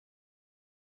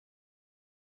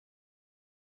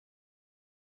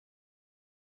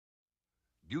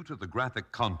Due to the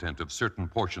graphic content of certain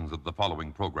portions of the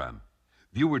following program,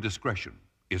 viewer discretion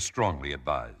is strongly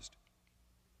advised.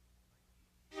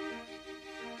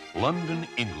 London,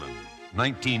 England,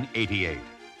 1988.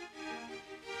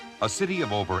 A city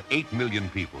of over 8 million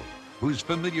people whose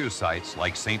familiar sights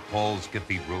like St. Paul's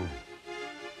Cathedral,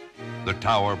 the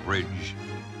Tower Bridge,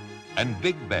 and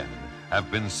Big Ben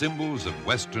have been symbols of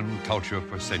Western culture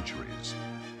for centuries.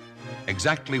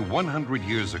 Exactly 100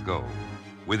 years ago,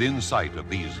 within sight of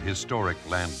these historic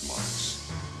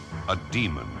landmarks, a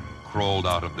demon crawled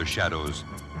out of the shadows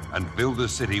and filled the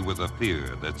city with a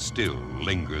fear that still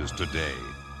lingers today.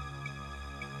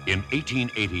 In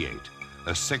 1888,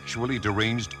 a sexually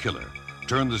deranged killer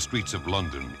turned the streets of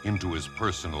London into his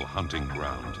personal hunting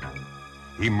ground.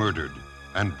 He murdered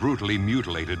and brutally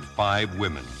mutilated 5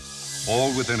 women,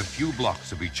 all within a few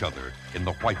blocks of each other in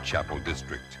the Whitechapel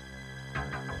district.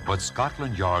 But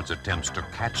Scotland Yard's attempts to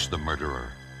catch the murderer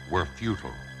were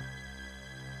futile.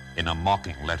 In a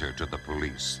mocking letter to the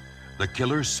police, the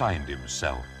killer signed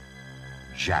himself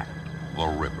Jack the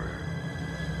Ripper.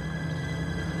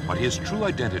 But his true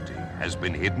identity has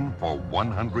been hidden for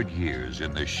 100 years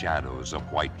in the shadows of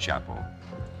Whitechapel.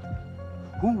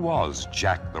 Who was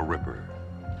Jack the Ripper?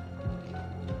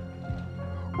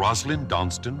 Rosalind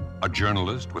Donston, a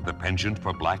journalist with a penchant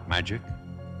for black magic?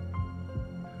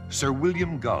 Sir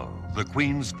William Gull, the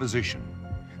Queen's physician,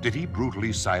 did he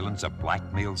brutally silence a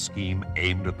blackmail scheme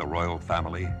aimed at the royal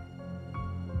family?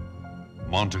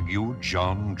 Montague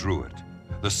John Druitt,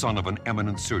 the son of an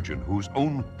eminent surgeon whose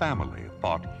own family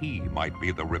thought he might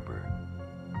be the Ripper.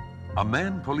 A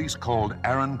man police called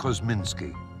Aaron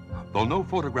Kosminski. Though no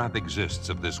photograph exists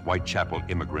of this Whitechapel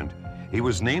immigrant, he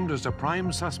was named as a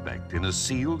prime suspect in a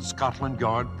sealed Scotland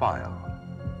Yard file.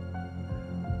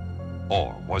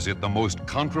 Or was it the most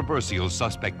controversial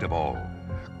suspect of all,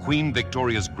 Queen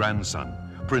Victoria's grandson,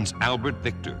 Prince Albert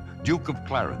Victor, Duke of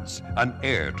Clarence, and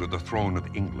heir to the throne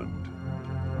of England?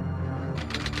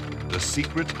 The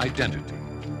secret identity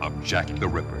of Jack the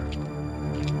Ripper.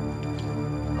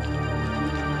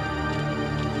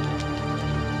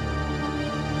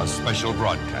 A special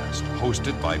broadcast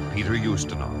hosted by Peter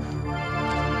Ustinov,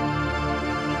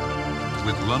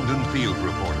 with London field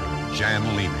reporter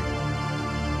Jan Leeming.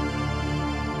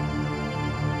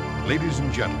 Ladies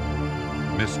and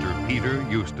gentlemen, Mr. Peter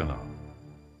Ustinov.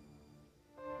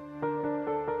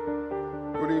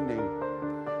 Good evening.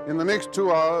 In the next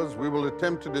 2 hours, we will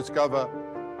attempt to discover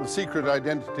the secret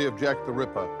identity of Jack the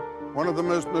Ripper, one of the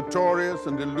most notorious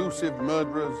and elusive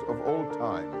murderers of all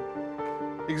time.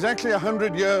 Exactly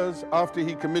 100 years after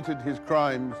he committed his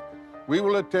crimes, we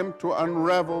will attempt to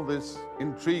unravel this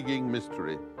intriguing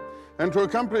mystery. And to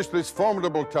accomplish this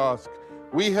formidable task,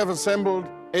 we have assembled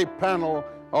a panel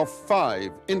of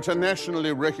 5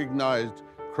 internationally recognized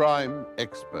crime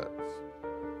experts.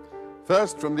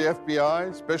 First, from the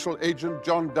FBI, Special Agent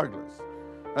John Douglas,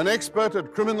 an expert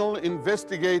at criminal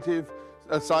investigative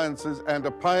sciences and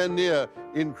a pioneer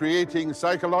in creating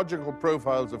psychological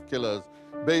profiles of killers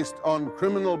based on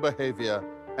criminal behavior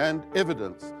and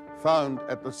evidence found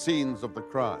at the scenes of the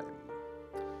crime.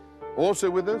 Also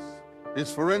with us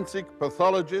is forensic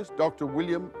pathologist Dr.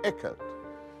 William Eckert,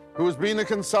 who has been a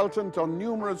consultant on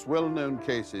numerous well-known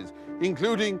cases,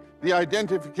 including the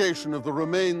identification of the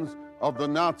remains of the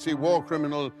Nazi war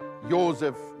criminal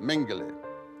Josef Mengele.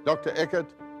 Dr.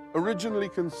 Eckert originally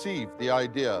conceived the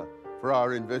idea for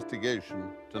our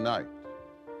investigation tonight.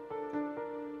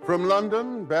 From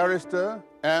London, barrister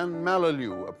Anne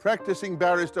Malalieu, a practicing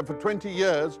barrister for 20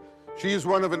 years, she is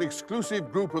one of an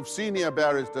exclusive group of senior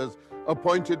barristers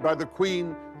appointed by the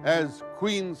Queen as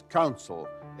Queen's Counsel,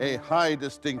 a high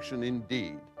distinction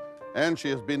indeed. And she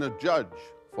has been a judge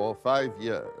for 5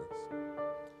 years.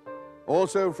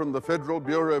 Also from the Federal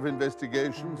Bureau of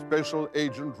Investigation, Special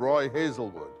Agent Roy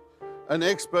Hazelwood, an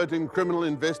expert in criminal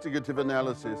investigative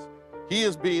analysis. He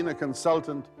has been a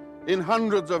consultant in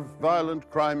hundreds of violent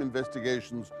crime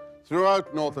investigations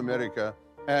throughout North America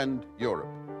and Europe.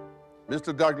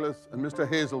 Mr. Douglas and Mr.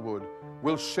 Hazelwood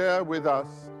will share with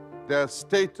us their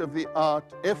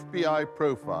state-of-the-art FBI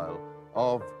profile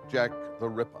of Jack the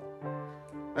Ripper.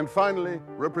 And finally,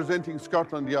 representing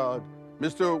Scotland Yard,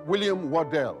 Mr. William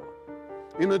Waddell.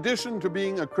 In addition to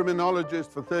being a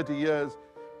criminologist for 30 years,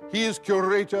 he is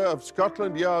curator of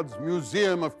Scotland Yard's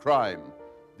Museum of Crime,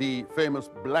 the famous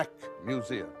Black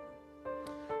Museum.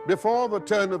 Before the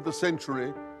turn of the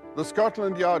century, the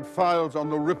Scotland Yard files on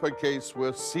the Ripper case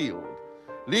were sealed,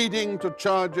 leading to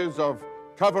charges of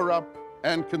cover-up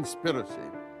and conspiracy.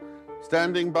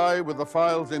 Standing by with the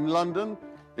files in London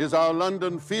is our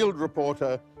London field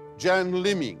reporter, Jan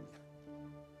Leeming.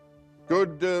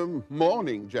 Good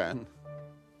morning, Jan.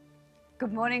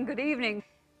 Good morning, good evening.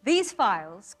 These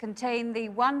files contain the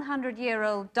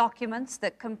 100-year-old documents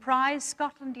that comprise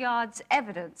Scotland Yard's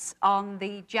evidence on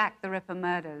the Jack the Ripper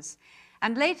murders.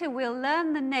 And later we'll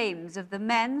learn the names of the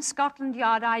men Scotland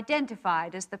Yard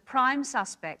identified as the prime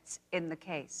suspects in the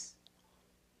case.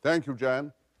 Thank you,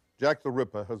 Jan. Jack the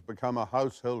Ripper has become a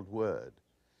household word.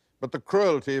 But the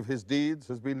cruelty of his deeds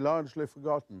has been largely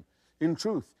forgotten. In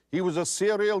truth, he was a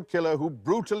serial killer who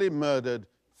brutally murdered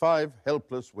 5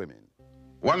 helpless women.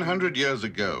 100 years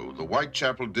ago, the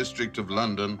Whitechapel district of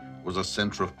London was a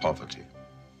centre of poverty.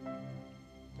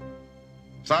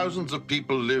 Thousands of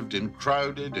people lived in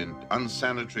crowded and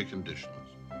unsanitary conditions.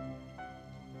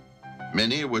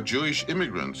 Many were Jewish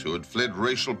immigrants who had fled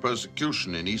racial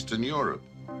persecution in Eastern Europe.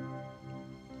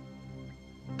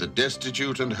 The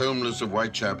destitute and homeless of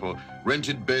Whitechapel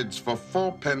rented beds for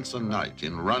 4 pence a night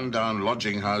in run-down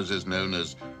lodging houses known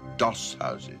as doss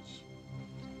houses.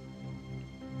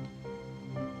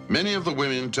 Many of the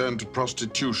women turned to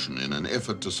prostitution in an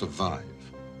effort to survive.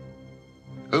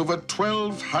 Over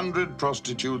 1,200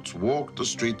 prostitutes walked the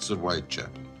streets of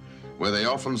Whitechapel, where they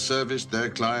often serviced their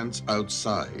clients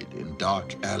outside in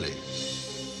dark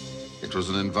alleys. It was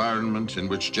an environment in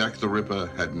which Jack the Ripper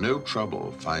had no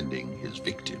trouble finding his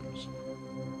victims.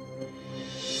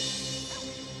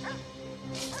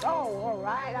 Oh, all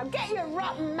right, I'll get you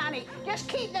rotten money. Just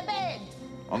keep the bed.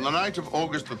 On the night of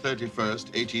August the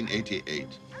 31st, 1888,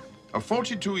 a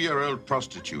 42-year-old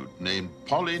prostitute named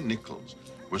Polly Nichols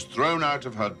was thrown out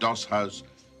of her doss house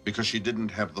because she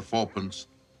didn't have the 4pence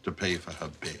to pay for her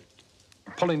bed.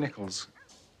 Polly Nichols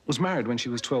was married when she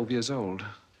was 12 years old.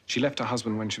 She left her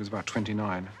husband when she was about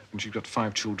 29, and she's got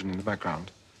 5 children in the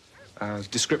background.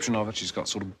 Description of her, she's got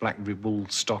sort of black wool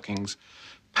stockings,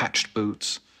 patched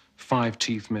boots, 5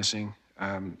 teeth missing,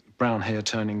 brown hair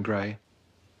turning grey.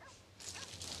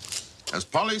 As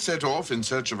Polly set off in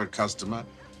search of a customer,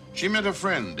 she met a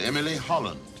friend, Emily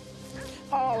Holland.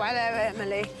 Oh, hello,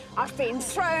 Emily. I've been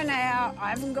thrown out. I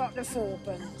haven't got the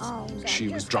 4pence. Oh, She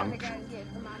was drunk,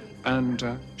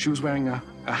 and she was wearing a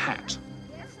hat.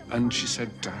 And she said,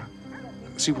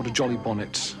 see what a jolly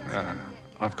bonnet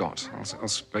I've got.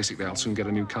 Basically, I'll soon get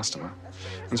a new customer.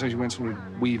 And so she went sort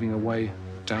of weaving away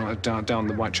down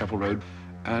the Whitechapel Road,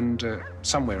 and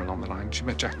somewhere along the line, she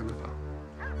met Jack the Ripper.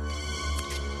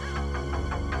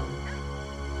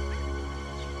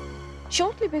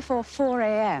 Shortly before 4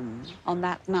 a.m. on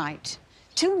that night,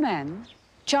 2 men,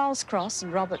 Charles Cross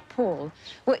and Robert Paul,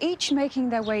 were each making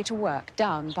their way to work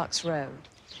down Bucks Road.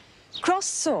 Cross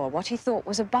saw what he thought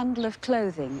was a bundle of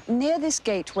clothing near this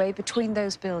gateway between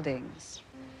those buildings.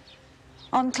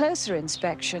 On closer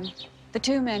inspection, the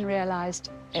 2 men realized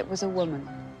it was a woman.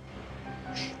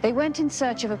 They went in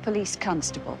search of a police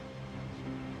constable.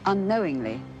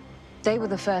 Unknowingly, they were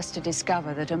the first to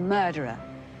discover that a murderer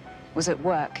was at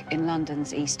work in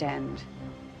London's East End.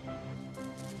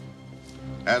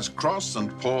 As Cross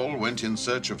and Paul went in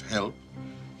search of help,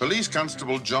 Police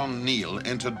Constable John Neal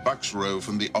entered Bucks Row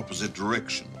from the opposite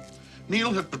direction.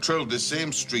 Neal had patrolled this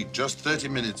same street just 30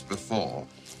 minutes before,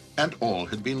 and all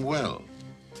had been well.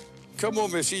 Come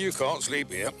on, missy, you can't sleep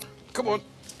here. Come on,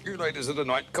 you ladies of the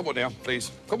night, come on now,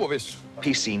 please. Come on, miss.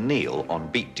 PC Neal, on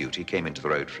beat duty, came into the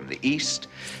road from the east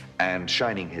and,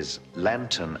 shining his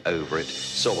lantern over it,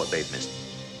 saw what they'd missed.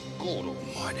 God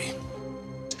almighty.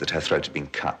 That her throat had been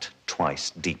cut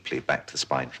twice deeply back to the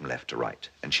spine from left to right,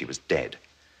 and she was dead.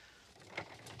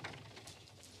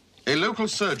 A local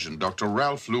surgeon, Dr.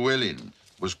 Ralph Llewellyn,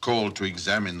 was called to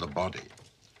examine the body.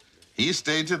 He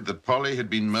stated that Polly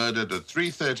had been murdered at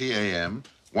 3:30 a.m.,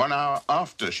 1 hour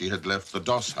after she had left the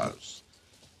doss house.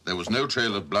 There was no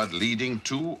trail of blood leading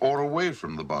to or away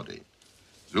from the body.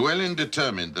 Llewellyn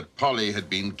determined that Polly had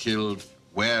been killed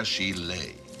where she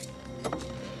lay.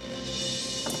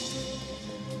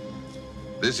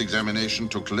 This examination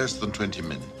took less than 20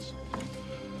 minutes.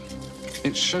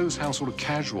 It shows how sort of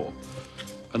casual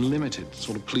and limited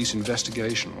sort of police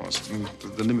investigation was, and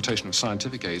the limitation of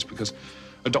scientific age, because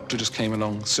a doctor just came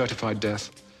along, certified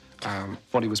death,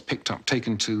 body was picked up,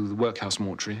 taken to the workhouse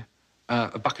mortuary,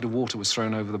 a bucket of water was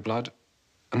thrown over the blood,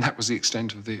 and that was the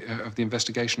extent of the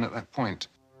investigation at that point.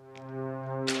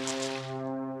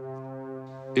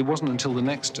 It wasn't until the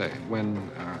next day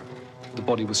when the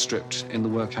body was stripped in the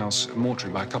workhouse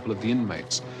mortuary by a couple of the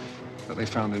inmates that they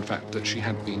found, in fact, that she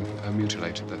had been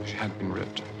mutilated, that she had been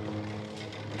ripped.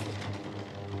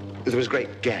 There was a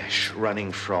great gash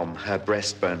running from her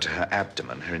breastbone to her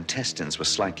abdomen. Her intestines were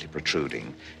slightly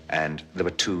protruding, and there were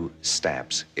 2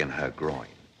 stabs in her groin.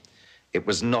 It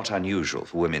was not unusual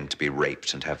for women to be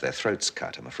raped and have their throats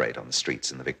cut, I'm afraid, on the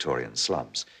streets in the Victorian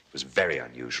slums. It was very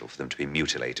unusual for them to be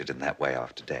mutilated in that way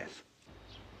after death.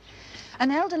 An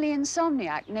elderly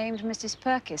insomniac named Mrs.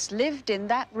 Purkis lived in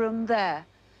that room there,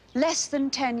 less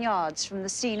than 10 yards from the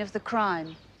scene of the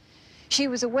crime. She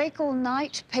was awake all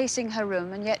night, pacing her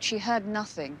room, and yet she heard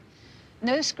nothing.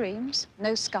 No screams,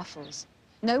 no scuffles.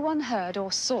 No one heard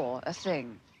or saw a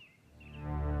thing.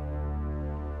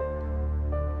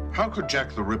 How could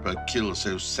Jack the Ripper kill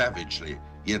so savagely,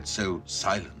 yet so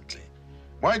silently?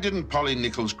 Why didn't Polly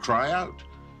Nichols cry out?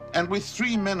 And with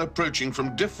 3 men approaching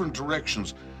from different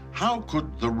directions, how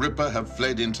could the Ripper have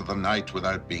fled into the night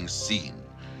without being seen?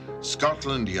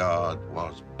 Scotland Yard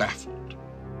was baffled.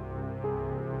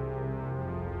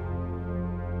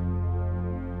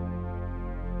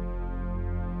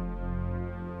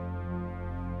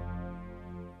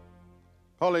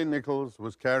 Polly Nichols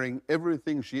was carrying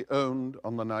everything she owned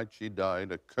on the night she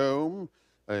died: a comb,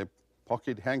 a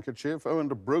pocket handkerchief,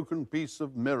 and a broken piece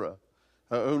of mirror,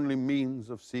 her only means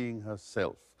of seeing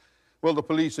herself. Well, the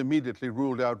police immediately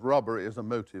ruled out robbery as a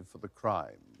motive for the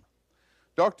crime.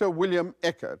 Dr. William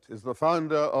Eckert is the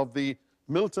founder of the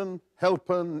Milton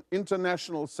Halpern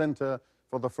International Center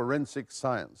for the Forensic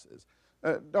Sciences.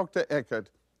 Dr. Eckert,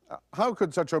 how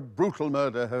could such a brutal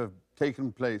murder have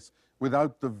taken place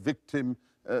without the victim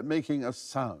making a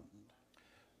sound?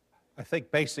 I think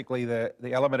basically the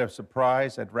element of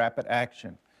surprise and rapid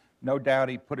action. No doubt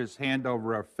he put his hand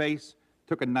over her face,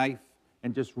 took a knife,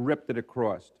 and just ripped it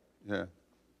across. Yeah.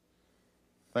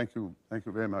 Thank you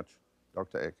very much,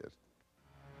 Dr. Eckert.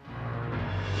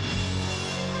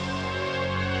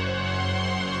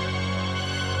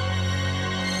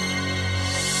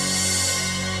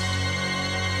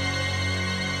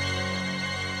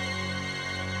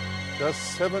 Just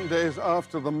 7 days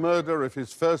after the murder of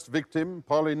his first victim,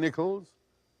 Polly Nichols,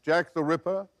 Jack the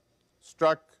Ripper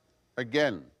struck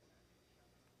again.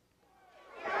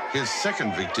 His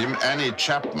second victim, Annie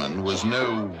Chapman, was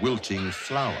no wilting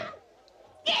flower.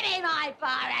 Give me my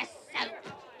bar of soap!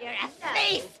 You're a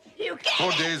thief! You get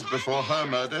 4 days before her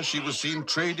murder, she was seen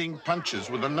trading punches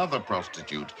with another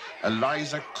prostitute,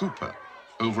 Eliza Cooper,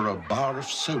 over a bar of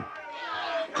soap.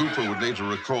 Cooper would later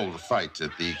recall the fight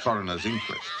at the coroner's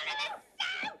inquest.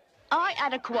 I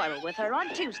had a quarrel with her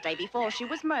on Tuesday before she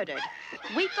was murdered.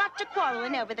 We got to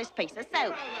quarreling over this piece of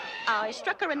soap. I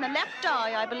struck her in the left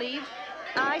eye, I believe.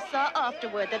 I saw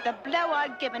afterward that the blow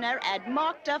I'd given her had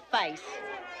marked her face.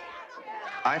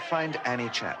 I find Annie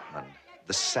Chapman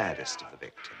the saddest of the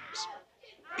victims.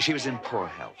 She was in poor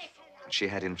health. She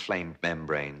had inflamed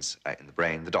membranes in the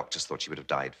brain. The doctors thought she would have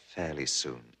died fairly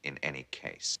soon in any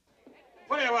case.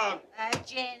 What do you want? a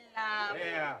gin, love.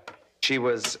 Yeah. She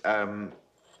was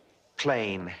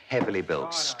plain, heavily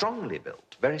built, strongly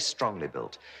built, very strongly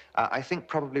built. I think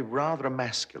probably rather a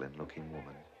masculine-looking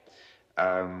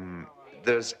woman.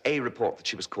 There's a report that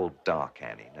she was called Dark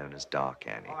Annie, known as Dark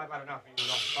Annie. Oh, I've had enough of you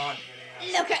lot fighting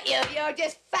anyhow. Look at you, you're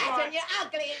just fat and you're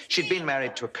ugly. She'd been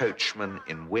married to a coachman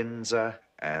in Windsor,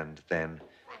 and then,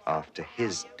 after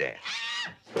his death,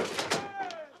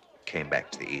 came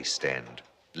back to the East End,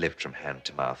 lived from hand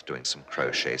to mouth, doing some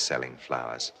crochet, selling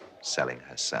flowers, selling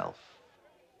herself.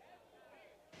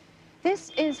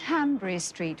 This is Hanbury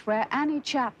Street, where Annie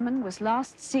Chapman was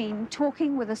last seen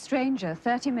talking with a stranger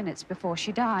 30 minutes before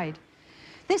she died.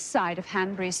 This side of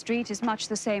Hanbury Street is much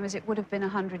the same as it would have been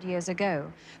 100 years ago.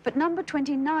 But number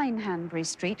 29 Hanbury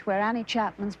Street, where Annie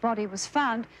Chapman's body was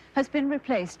found, has been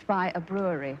replaced by a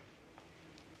brewery.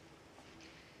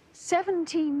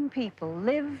 17 people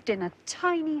lived in a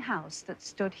tiny house that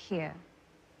stood here.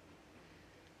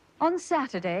 On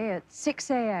Saturday at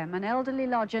 6 a.m., an elderly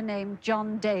lodger named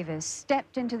John Davis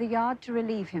stepped into the yard to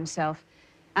relieve himself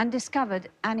and discovered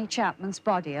Annie Chapman's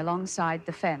body alongside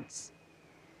the fence.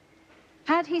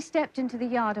 Had he stepped into the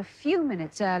yard a few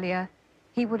minutes earlier,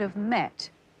 he would have met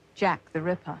Jack the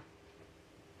Ripper.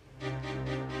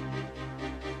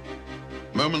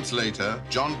 Moments later,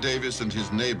 John Davis and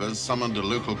his neighbors summoned a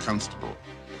local constable.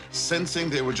 Sensing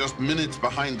they were just minutes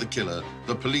behind the killer,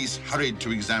 the police hurried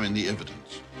to examine the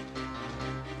evidence.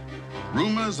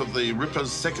 Rumors of the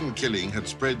Ripper's second killing had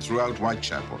spread throughout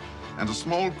Whitechapel, and a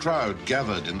small crowd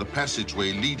gathered in the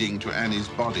passageway leading to Annie's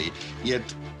body,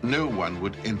 yet no one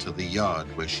would enter the yard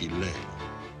where she lay.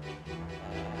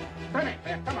 Come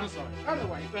on, other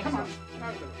way, come on.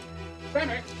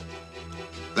 Remy.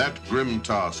 That grim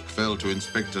task fell to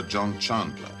Inspector John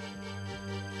Chandler.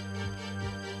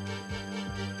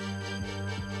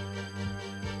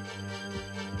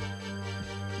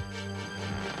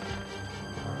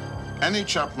 Annie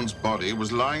Chapman's body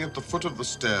was lying at the foot of the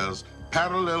stairs,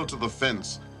 parallel to the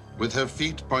fence, with her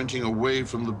feet pointing away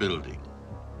from the building.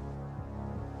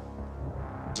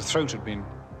 The throat had been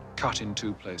cut in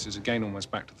 2 places, again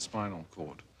almost back to the spinal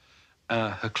cord.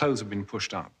 Her clothes had been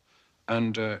pushed up,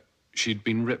 and she'd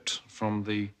been ripped from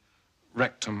the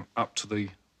rectum up to the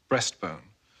breastbone,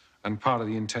 and part of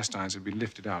the intestines had been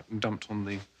lifted out and dumped on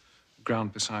the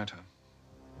ground beside her.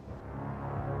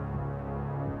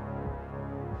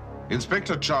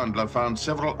 Inspector Chandler found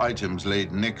several items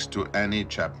laid next to Annie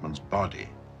Chapman's body.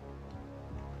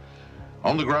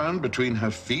 On the ground between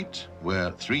her feet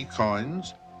were 3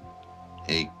 coins,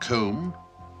 a comb,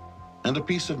 and a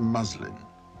piece of muslin.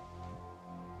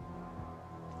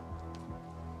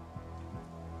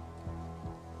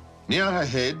 Near her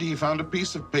head, he found a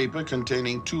piece of paper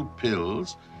containing 2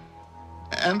 pills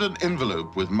and an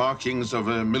envelope with markings of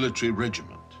a military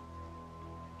regiment.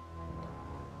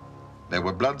 There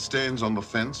were bloodstains on the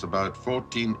fence about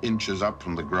 14 inches up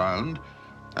from the ground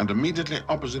and immediately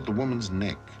opposite the woman's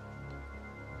neck.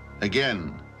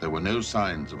 Again, there were no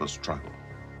signs of a struggle.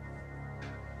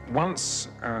 Once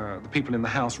the people in the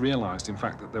house realized, in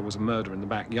fact, that there was a murder in the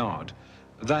backyard,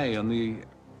 they and the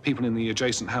people in the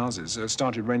adjacent houses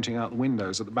started renting out the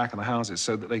windows at the back of the houses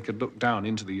so that they could look down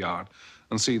into the yard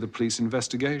and see the police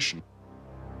investigation.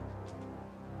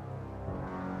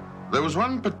 There was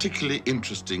one particularly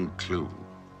interesting clue.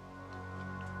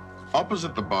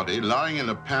 Opposite the body, lying in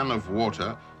a pan of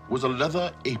water, was a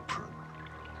leather apron.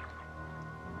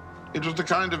 It was the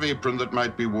kind of apron that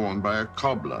might be worn by a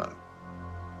cobbler,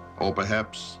 or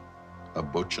perhaps a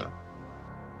butcher.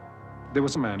 There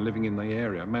was a man living in the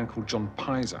area, a man called John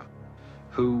Pizer,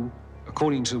 who,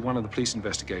 according to one of the police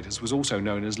investigators, was also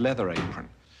known as Leather Apron,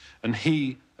 and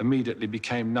he immediately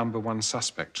became #1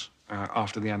 suspect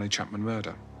after the Annie Chapman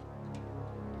murder.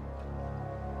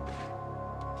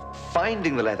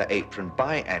 Finding the leather apron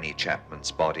by Annie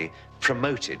Chapman's body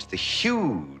promoted the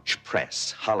huge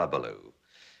press hullabaloo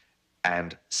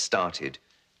and started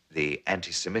the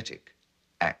anti-Semitic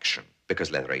action. Because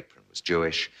Leather Apron was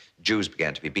Jewish, Jews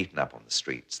began to be beaten up on the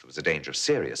streets. There was a danger of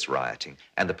serious rioting,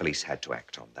 and the police had to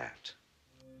act on that.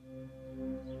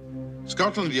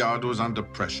 Scotland Yard was under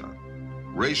pressure.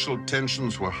 Racial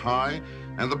tensions were high,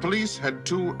 and the police had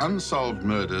 2 unsolved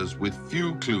murders with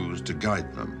few clues to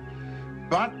guide them.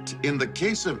 But in the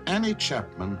case of Annie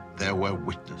Chapman, there were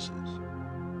witnesses.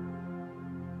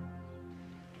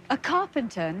 A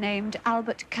carpenter named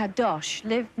Albert Kadosh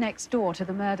lived next door to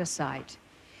the murder site.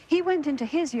 He went into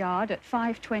his yard at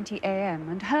 5:20 a.m.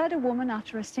 and heard a woman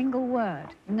utter a single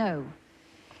word, no.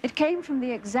 It came from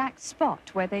the exact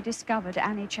spot where they discovered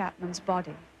Annie Chapman's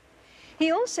body.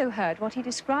 He also heard what he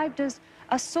described as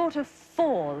a sort of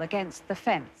fall against the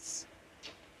fence.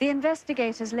 The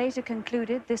investigators later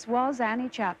concluded this was Annie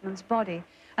Chapman's body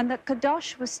and that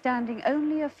Kadosh was standing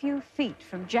only a few feet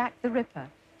from Jack the Ripper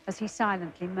as he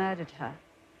silently murdered her.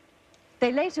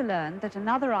 They later learned that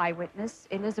another eyewitness,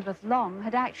 Elizabeth Long,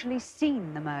 had actually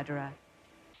seen the murderer.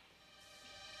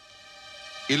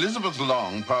 Elizabeth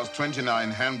Long passed 29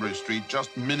 Hanbury Street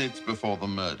just minutes before the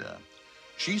murder.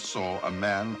 She saw a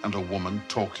man and a woman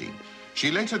talking. She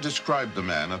later described the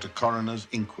man at a coroner's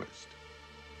inquest.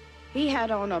 He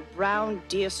had on a brown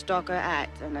deerstalker hat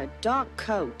and a dark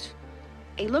coat.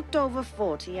 He looked over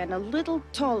 40 and a little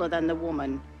taller than the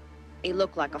woman. He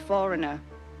looked like a foreigner.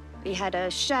 He had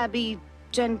a shabby,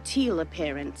 genteel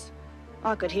appearance.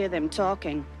 I could hear them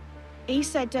talking. He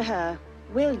said to her,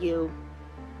 "Will you?"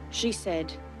 She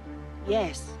said,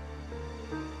 "Yes."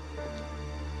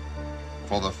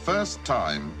 For the first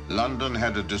time, London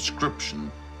had a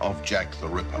description of Jack the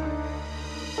Ripper.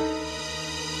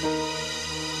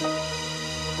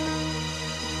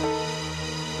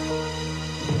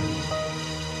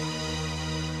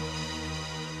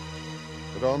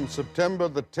 But on September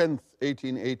the 10th,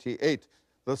 1888,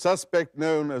 the suspect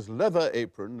known as Leather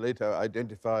Apron, later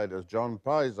identified as John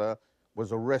Pizer,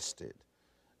 was arrested.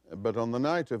 But on the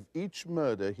night of each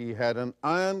murder, he had an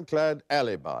ironclad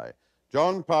alibi.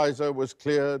 John Pizer was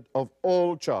cleared of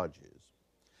all charges.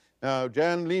 Now,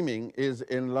 Jan Leeming is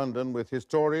in London with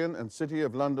historian and City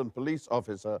of London police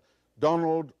officer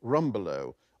Donald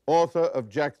Rumbelow, author of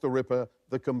Jack the Ripper,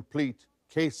 The Complete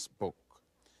Case Book.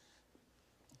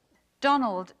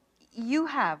 Donald, you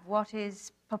have what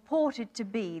is purported to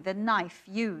be the knife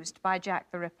used by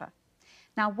Jack the Ripper.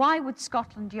 Now, why would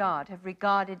Scotland Yard have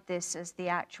regarded this as the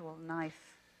actual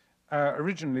knife?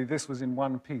 Originally, this was in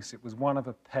one piece. It was one of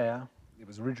a pair. It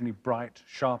was originally bright,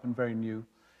 sharp, and very new,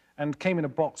 and came in a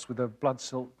box with a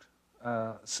blood-stained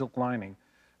silk lining.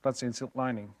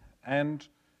 And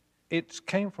it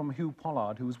came from Hugh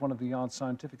Pollard, who was one of the Yard's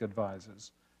scientific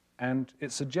advisors, and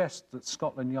it suggests that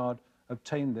Scotland Yard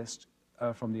obtained this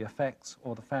from the effects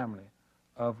or the family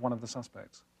of one of the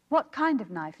suspects. What kind of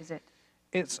knife is it?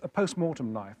 It's a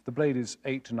post-mortem knife. The blade is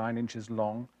 8 to 9 inches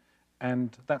long,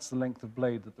 and that's the length of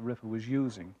blade that the Ripper was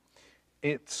using.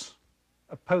 It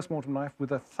a post-mortem knife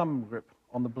with a thumb grip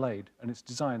on the blade, and it's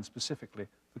designed specifically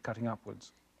for cutting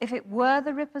upwards. If it were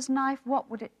the Ripper's knife, what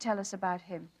would it tell us about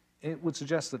him? It would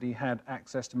suggest that he had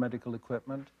access to medical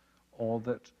equipment, or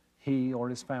that he or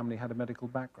his family had a medical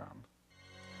background.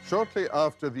 Shortly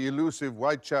after the elusive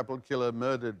Whitechapel killer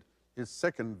murdered his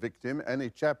second victim,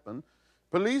 Annie Chapman,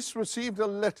 police received a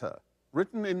letter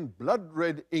written in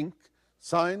blood-red ink,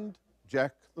 signed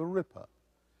Jack the Ripper.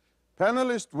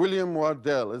 Panelist William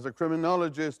Waddell is a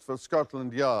criminologist for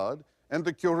Scotland Yard and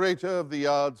the curator of the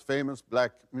Yard's famous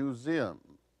Black Museum.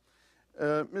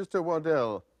 Mr.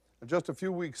 Waddell, just a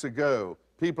few weeks ago,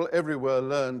 people everywhere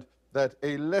learned that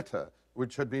a letter,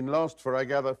 which had been lost for, I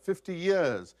gather, 50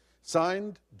 years,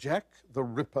 signed Jack the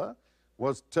Ripper,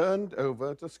 was turned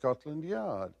over to Scotland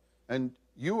Yard. And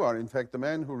you are, in fact, the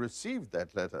man who received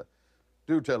that letter.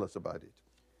 Do tell us about it.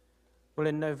 Well,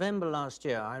 in November last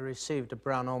year, I received a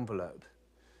brown envelope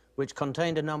which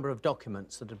contained a number of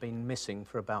documents that had been missing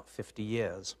for about 50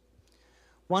 years.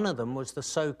 One of them was the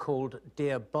so-called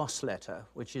Dear Boss letter,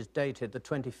 which is dated the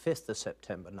 25th of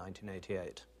September,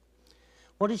 1988.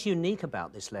 What is unique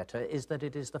about this letter is that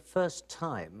it is the first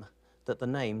time that the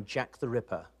name Jack the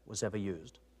Ripper was ever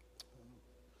used.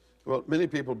 Well, many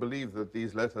people believe that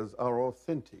these letters are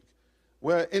authentic.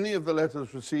 Were any of the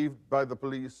letters received by the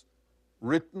police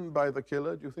written by the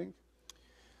killer, do you think?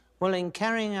 Well, in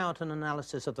carrying out an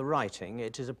analysis of the writing,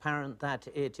 it is apparent that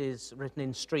it is written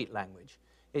in street language.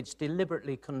 It's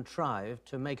deliberately contrived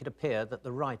to make it appear that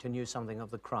the writer knew something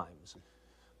of the crimes,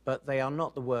 but they are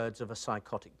not the words of a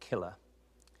psychotic killer.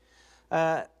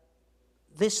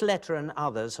 This letter and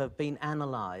others have been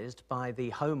analysed by the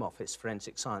Home Office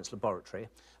Forensic Science Laboratory,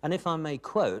 and if I may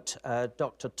quote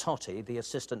Dr. Totty, the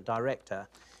Assistant Director,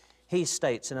 he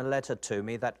states in a letter to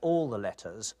me that all the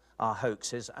letters are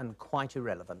hoaxes and quite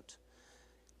irrelevant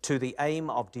to the aim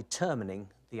of determining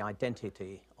the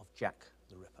identity of Jack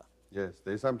the Ripper. Yes,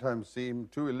 they sometimes seem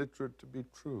too illiterate to be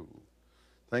true.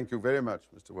 Thank you very much,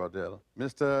 Mr. Waddell.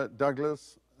 Mr.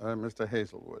 Douglas, Mr.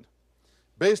 Hazelwood.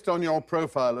 Based on your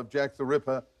profile of Jack the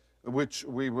Ripper, which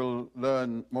we will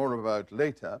learn more about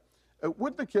later,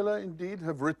 would the killer indeed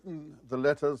have written the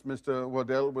letters Mr.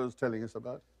 Waddell was telling us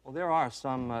about? Well, there are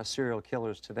some serial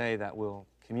killers today that will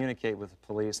communicate with the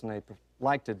police, and they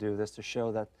like to do this to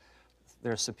show that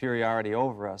their superiority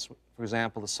over us. For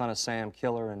example, the Son of Sam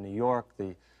killer in New York,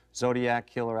 the Zodiac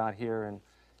killer out here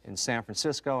in San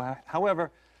Francisco. However,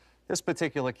 this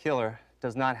particular killer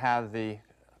does not have the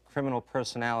criminal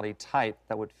personality type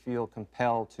that would feel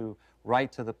compelled to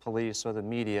write to the police or the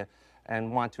media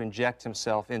and want to inject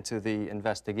himself into the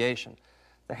investigation.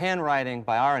 The handwriting,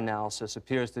 by our analysis,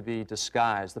 appears to be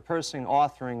disguised. The person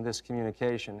authoring this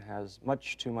communication has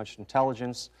much too much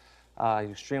intelligence,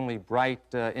 extremely bright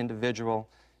individual,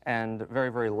 and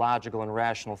very, very logical and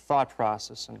rational thought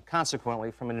process. And consequently,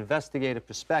 from an investigative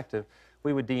perspective,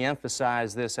 we would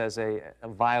de-emphasize this as a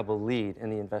viable lead in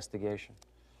the investigation.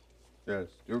 Yes.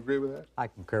 Do you agree with that? I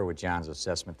concur with John's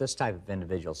assessment. This type of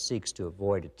individual seeks to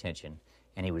avoid attention,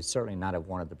 and he would certainly not have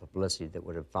wanted the publicity that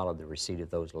would have followed the receipt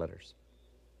of those letters.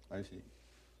 I see.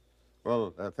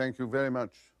 Well, thank you very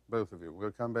much, both of you.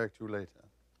 We'll come back to you later.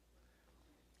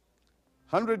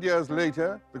 100 years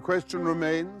later, the question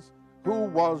remains, who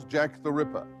was Jack the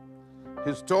Ripper?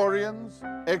 Historians,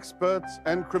 experts,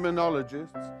 and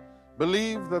criminologists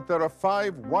believe that there are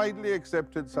 5 widely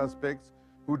accepted suspects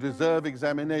who deserve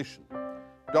examination.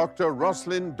 Dr.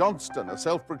 Roslyn Donston, a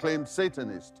self-proclaimed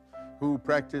Satanist who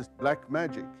practiced black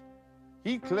magic.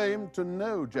 He claimed to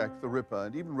know Jack the Ripper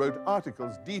and even wrote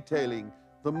articles detailing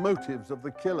the motives of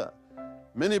the killer.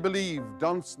 Many believe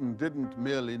Donston didn't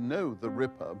merely know the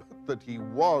Ripper, but that he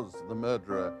was the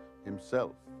murderer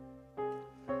himself.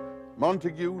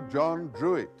 Montague John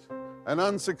Druitt, an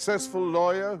unsuccessful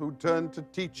lawyer who turned to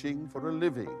teaching for a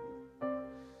living.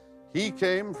 He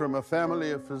came from a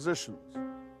family of physicians.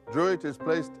 Druitt is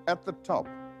placed at the top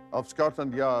of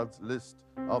Scotland Yard's list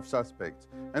of suspects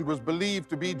and was believed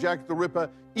to be Jack the Ripper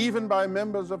even by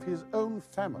members of his own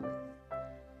family.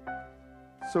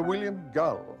 Sir William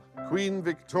Gull, Queen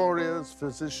Victoria's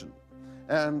physician,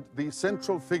 and the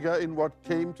central figure in what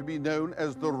came to be known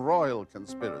as the Royal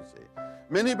Conspiracy.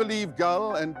 Many believe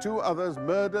Gull and 2 others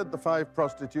murdered the 5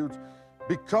 prostitutes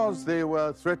because they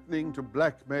were threatening to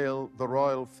blackmail the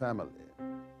royal family.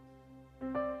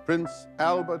 Prince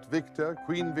Albert Victor,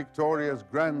 Queen Victoria's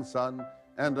grandson,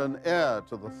 and an heir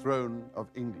to the throne of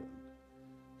England.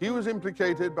 He was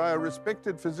implicated by a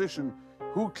respected physician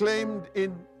who claimed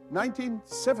in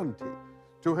 1970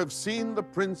 to have seen the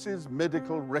prince's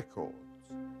medical records.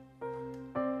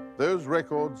 Those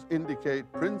records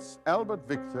indicate Prince Albert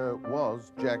Victor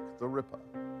was Jack the Ripper.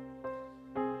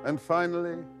 And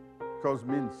finally,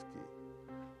 Kosminski,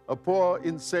 a poor,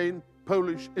 insane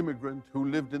Polish immigrant who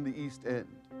lived in the East End.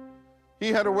 He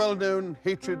had a well-known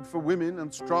hatred for women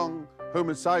and strong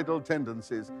homicidal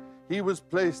tendencies. He was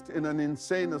placed in an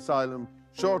insane asylum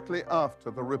shortly after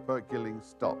the Ripper killing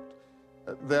stopped.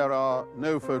 There are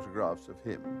no photographs of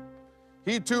him.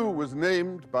 He too was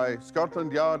named by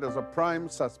Scotland Yard as a prime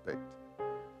suspect.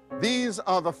 These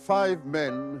are the 5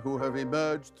 men who have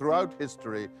emerged throughout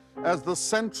history as the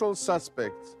central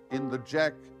suspects in the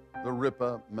Jack the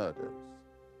Ripper murders.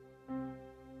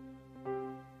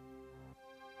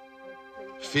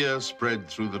 Fear spread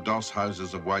through the doss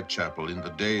houses of Whitechapel in the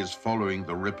days following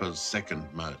the Ripper's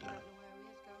second murder.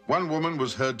 One woman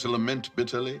was heard to lament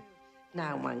bitterly.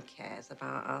 No one cares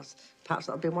about us. Perhaps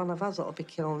it'll be one of us that'll be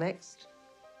killed next.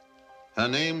 Her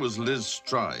name was Liz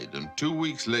Stride, and 2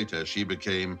 weeks later she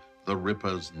became the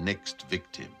Ripper's next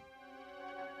victim.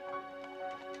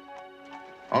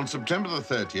 On September the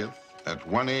 30th, at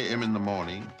 1 a.m. in the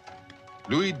morning,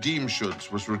 Louis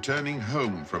Diemschutz was returning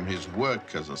home from his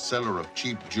work as a seller of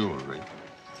cheap jewelry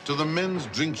to the men's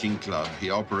drinking club he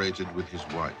operated with his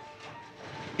wife.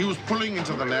 He was pulling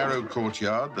into the narrow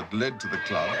courtyard that led to the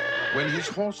club when his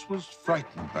horse was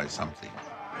frightened by something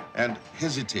and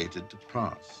hesitated to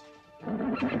pass.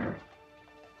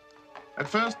 At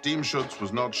first, Diemschutz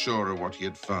was not sure of what he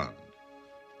had found.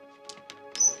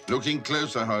 Looking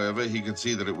closer, however, he could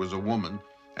see that it was a woman,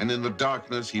 and in the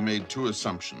darkness he made 2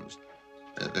 assumptions: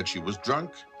 that she was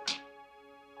drunk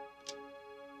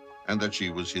and that she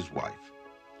was his wife.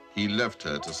 He left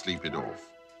her to sleep it off.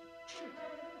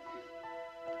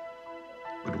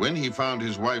 But when he found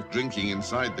his wife drinking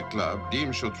inside the club,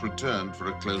 Diemschutz returned for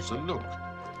a closer look.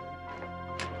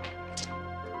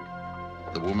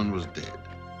 The woman was dead.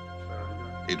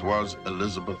 It was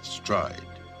Elizabeth Stride.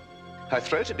 Her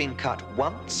throat had been cut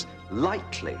once,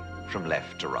 lightly, from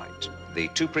left to right. The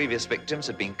 2 previous victims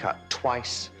had been cut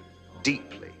twice,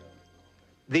 deeply.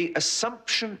 The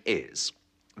assumption is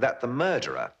that the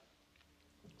murderer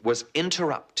was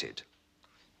interrupted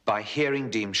by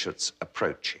hearing Diemschutz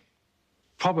approaching.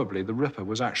 Probably the Ripper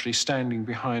was actually standing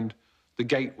behind the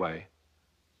gateway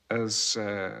as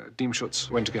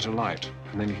Diemschutz went to get a light,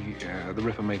 and then the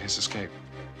Ripper made his escape.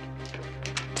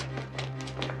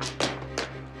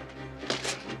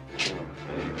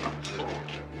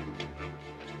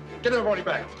 Get everybody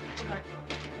back.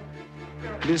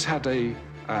 Liz had a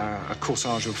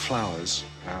corsage of flowers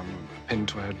pinned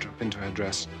to her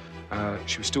dress.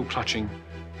 She was still clutching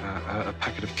a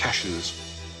packet of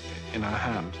cashews in her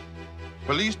hand.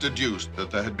 Police deduced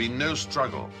that there had been no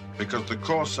struggle because the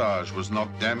corsage was not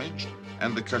damaged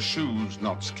and the cashews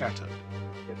not scattered.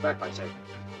 Get back, I say.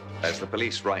 As the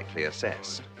police rightly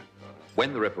assessed,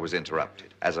 when the Ripper was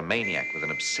interrupted, as a maniac with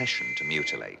an obsession to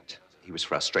mutilate, he was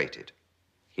frustrated.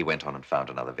 He went on and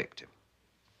found another victim.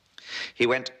 He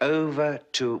went over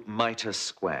to Mitre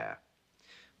Square,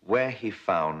 where he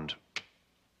found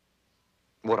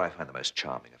what I find the most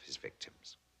charming of his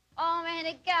victims. I'm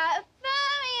gonna go for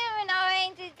you and I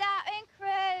ain't a doubting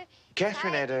crew.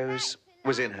 Catherine Eddowes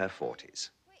was in her 40s,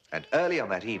 and early on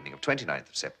that evening of 29th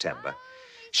of September,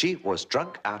 she was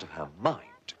drunk out of her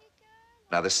mind.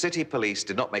 Now, the city police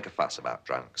did not make a fuss about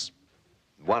drunks.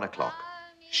 1 o'clock,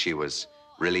 she was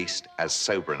released as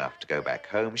sober enough to go back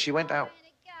home. She went out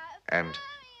and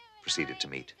proceeded to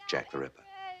meet Jack the Ripper.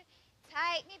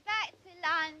 Take me back to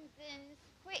London as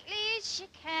quickly as you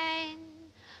can.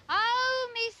 Oh,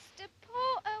 Mr.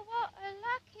 Porter, what a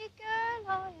lucky girl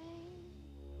I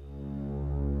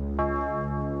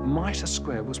am. Mitre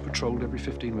Square was patrolled every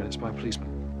 15 minutes by a policeman,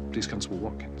 Police Constable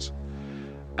Watkins.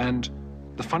 And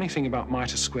the funny thing about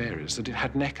Mitre Square is that it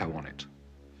had an echo on it,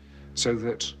 so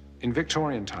that in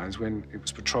Victorian times, when it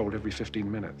was patrolled every 15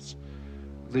 minutes,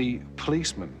 the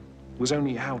policeman was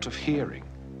only out of hearing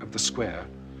of the square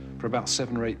for about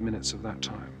 7 or 8 minutes of that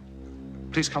time.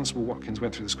 Police Constable Watkins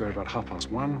went through the square about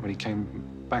 1:30. When he came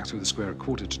back through the square at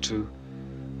 1:45,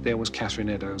 there was Catherine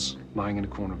Eddowes lying in a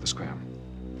corner of the square.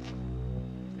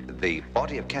 The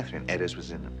body of Catherine Eddowes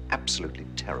was in an absolutely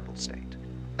terrible state.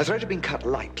 Her throat had been cut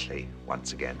lightly,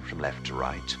 once again, from left to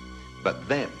right. But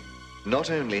then, not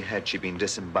only had she been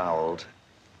disemboweled,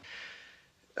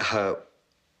 her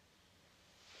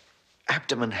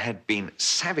abdomen had been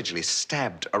savagely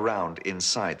stabbed around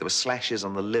inside. There were slashes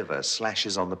on the liver,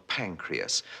 slashes on the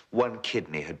pancreas. 1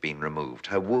 kidney had been removed.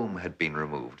 Her womb had been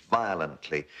removed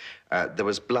violently. There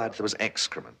was blood, there was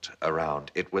excrement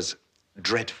around. It was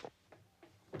dreadful.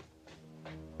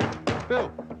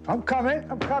 Bill, I'm coming,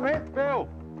 Bill.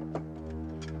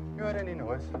 You heard any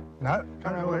noise? No,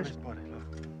 no noise.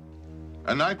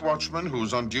 A night watchman who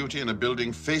was on duty in a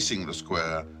building facing the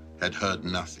square had heard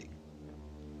nothing.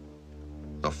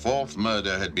 The fourth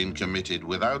murder had been committed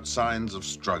without signs of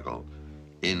struggle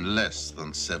in less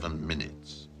than 7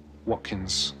 minutes.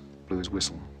 Watkins blew his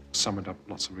whistle, summoned up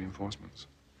lots of reinforcements.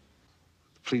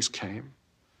 The police came,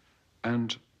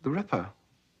 and the Ripper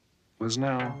was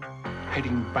now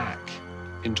heading back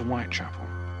into Whitechapel.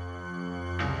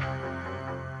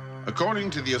 According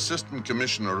to the Assistant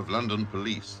Commissioner of London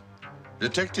Police,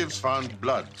 detectives found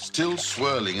blood still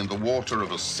swirling in the water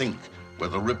of a sink where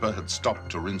the Ripper had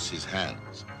stopped to rinse his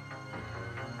hands.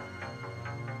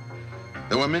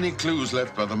 There were many clues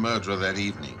left by the murderer that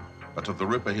evening, but of the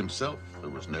Ripper himself,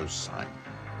 there was no sign.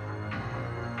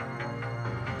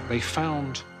 They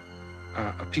found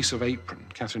a piece of apron,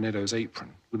 Catherine Eddowes'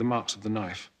 apron, with the marks of the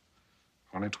knife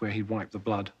on it, where he'd wiped the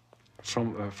blood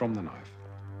from the knife.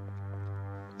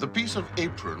 The piece of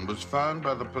apron was found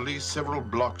by the police several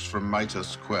blocks from Mitre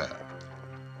Square.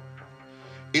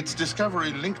 Its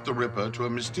discovery linked the Ripper to a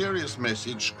mysterious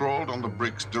message scrawled on the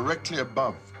bricks directly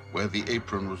above where the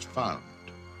apron was found.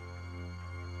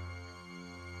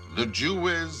 The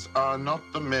Jewes are not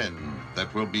the men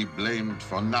that will be blamed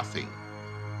for nothing.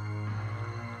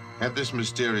 Had this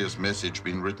mysterious message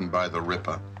been written by the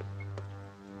Ripper?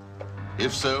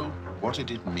 If so, what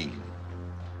did it mean?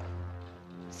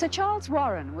 Sir Charles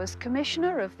Warren was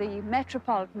Commissioner of the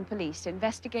Metropolitan Police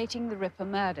investigating the Ripper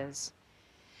murders.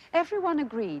 Everyone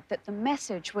agreed that the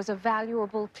message was a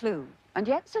valuable clue, and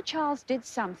yet Sir Charles did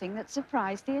something that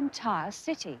surprised the entire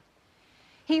city.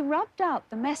 He rubbed out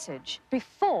the message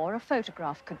before a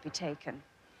photograph could be taken.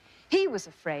 He was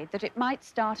afraid that it might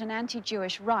start an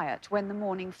anti-Jewish riot when the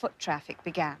morning foot traffic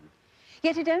began.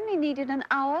 Yet it only needed an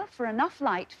hour for enough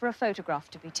light for a photograph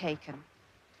to be taken.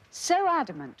 So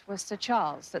adamant was Sir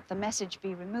Charles that the message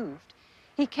be removed,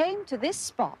 he came to this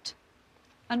spot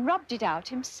and rubbed it out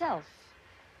himself.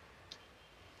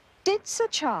 Did Sir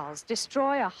Charles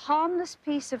destroy a harmless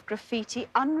piece of graffiti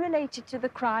unrelated to the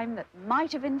crime that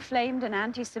might have inflamed an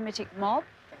anti-Semitic mob?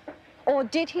 Or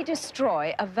did he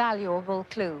destroy a valuable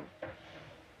clue?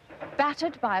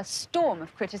 Battered by a storm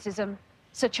of criticism,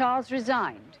 Sir Charles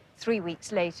resigned 3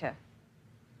 weeks later.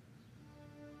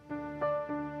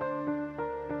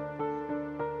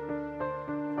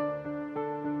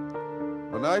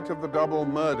 The night of the double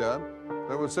murder,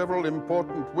 there were several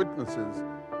important witnesses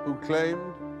who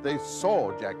claimed they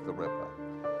saw Jack the Ripper.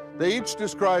 They each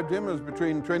described him as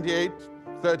between 28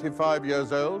 and 35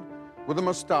 years old, with a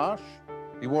moustache.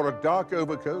 He wore a dark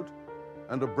overcoat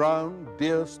and a brown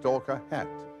deerstalker hat.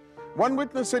 One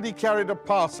witness said he carried a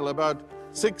parcel about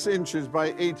 6 inches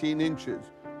by 18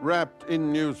 inches, wrapped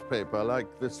in newspaper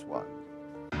like this one.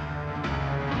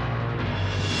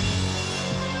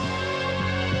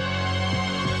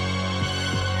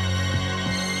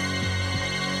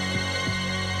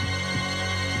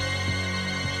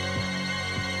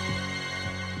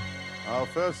 Our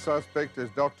first suspect is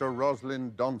Dr.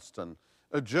 Rosalind Donston,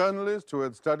 a journalist who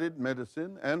had studied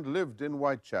medicine and lived in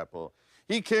Whitechapel.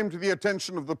 He came to the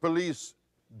attention of the police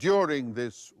during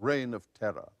this reign of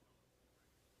terror.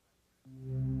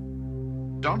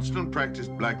 Donston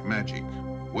practiced black magic,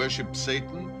 worshipped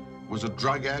Satan, was a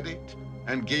drug addict,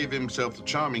 and gave himself the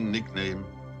charming nickname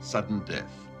Sudden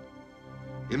Death.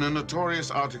 In a notorious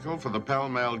article for the Pall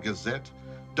Mall Gazette,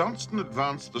 Donston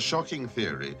advanced the shocking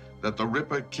theory that the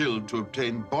Ripper killed to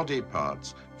obtain body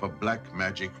parts for black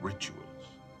magic rituals.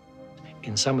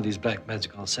 In some of these black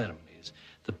magical ceremonies,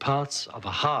 the parts of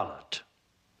a harlot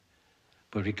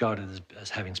were regarded as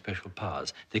having special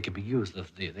powers. They could be used,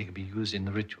 they could be used in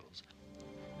the rituals.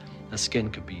 The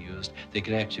skin could be used. They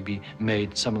could actually be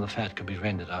made, some of the fat could be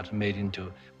rendered out and made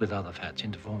into, with other fats,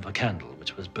 into form of a candle,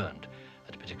 which was burnt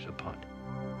at a particular point.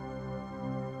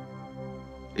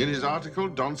 In his article,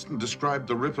 Donston described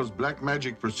the Ripper's black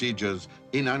magic procedures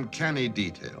in uncanny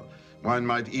detail. One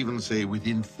might even say with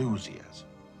enthusiasm.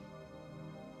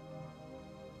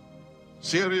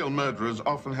 Serial murderers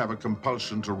often have a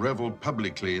compulsion to revel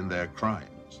publicly in their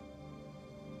crimes.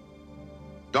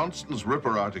 Donston's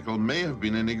Ripper article may have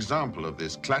been an example of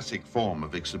this classic form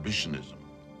of exhibitionism.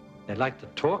 They like to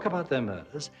talk about their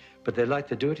murders, but they like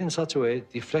to do it in such a way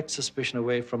that deflects suspicion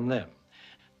away from them.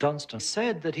 Donston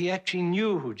said that he actually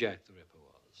knew who Jack the Ripper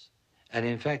was. And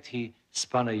in fact, he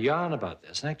spun a yarn about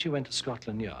this and actually went to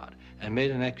Scotland Yard and made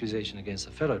an accusation against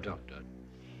a fellow doctor.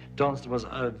 Donston was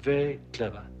a very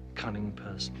clever, cunning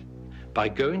person. By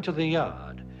going to the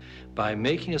Yard, by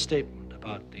making a statement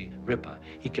about the Ripper,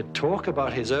 he could talk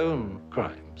about his own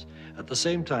crimes. At the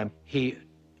same time, he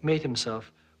made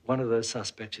himself one of those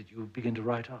suspects that you begin to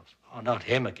write off. Oh, not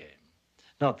him again.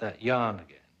 Not that yarn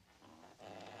again.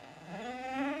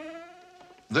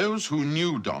 Those who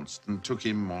knew Donston took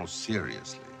him more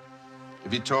seriously.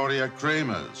 Vittoria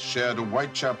Kramers shared a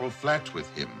Whitechapel flat with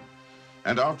him,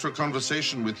 and after a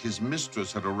conversation with his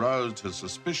mistress had aroused her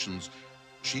suspicions,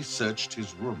 she searched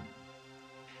his room.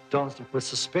 Donston was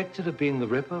suspected of being the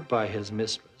Ripper by his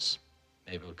mistress,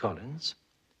 Mabel Collins,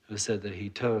 who said that he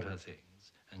told her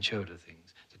things and showed her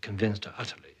things that convinced her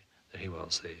utterly that he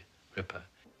was the Ripper.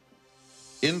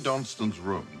 In Donston's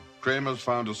room, Kramers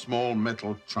found a small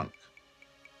metal trunk.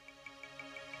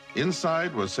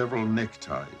 Inside were several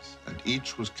neckties, and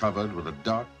each was covered with a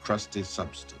dark, crusty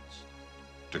substance.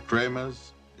 To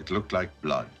Kramers, it looked like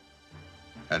blood.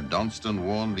 Had Donston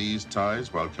worn these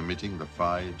ties while committing the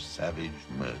 5 savage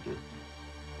murders?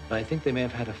 I think they may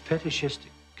have had a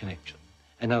fetishistic connection.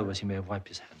 In other words, he may have wiped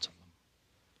his hands on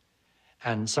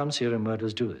them. And some serial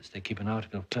murderers do this. They keep an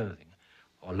article of clothing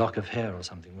or a lock of hair or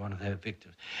something, one of their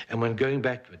victims. And when going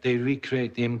back to it, they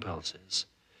recreate the impulses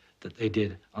that they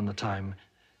did on the time,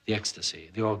 the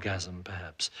ecstasy, the orgasm,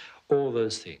 perhaps, all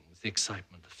those things, the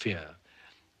excitement, the fear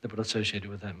that were associated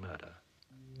with that murder.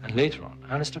 And later on,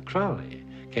 Aleister Crowley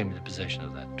came into possession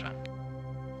of that trunk.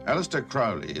 Aleister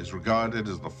Crowley is regarded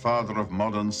as the father of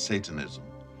modern Satanism,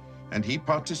 and he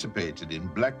participated in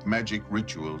black magic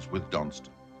rituals with Donston.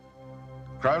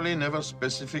 Crowley never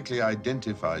specifically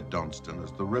identified Donston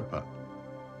as the Ripper,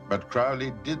 but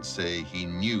Crowley did say he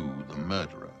knew the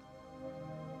murderer.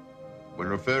 When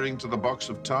referring to the box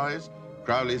of ties,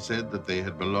 Crowley said that they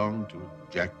had belonged to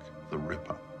Jack the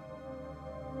Ripper.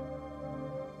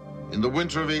 In the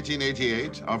winter of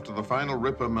 1888, after the final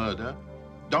Ripper murder,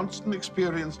 Donston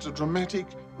experienced a dramatic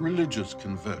religious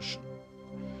conversion.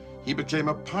 He became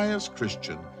a pious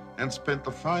Christian and spent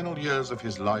the final years of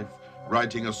his life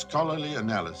writing a scholarly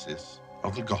analysis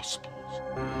of the Gospels.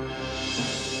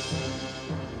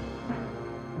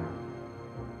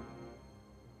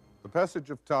 The passage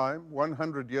of time,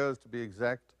 100 years to be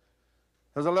exact,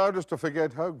 has allowed us to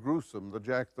forget how gruesome the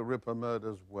Jack the Ripper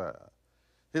murders were.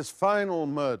 His final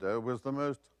murder was the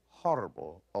most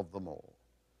horrible of them all.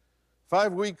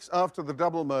 5 weeks after the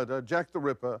double murder, Jack the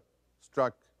Ripper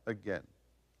struck again.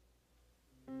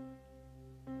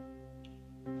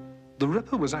 The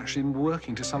Ripper was actually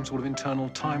working to some sort of internal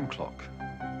time clock,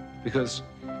 because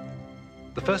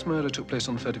the first murder took place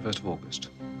on the 31st of August,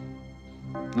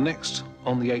 the next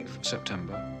on the 8th of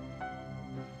September,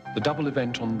 the double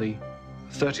event on the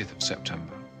 30th of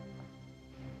September.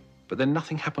 But then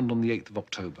nothing happened on the 8th of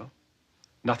October.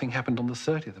 Nothing happened on the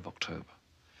 30th of October.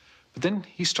 But then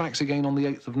he strikes again on the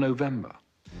 8th of November.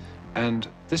 And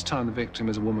this time the victim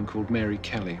is a woman called Mary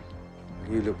Kelly.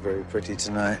 You look very pretty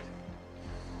tonight.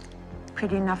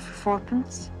 Pretty enough for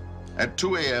fourpence. At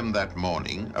 2 a.m. that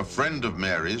morning, a friend of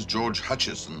Mary's, George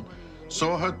Hutchison,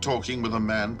 saw her talking with a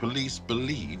man police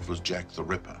believe was Jack the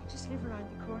Ripper. Just live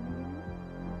around the corner, will you?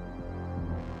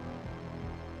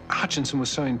 Hutchinson was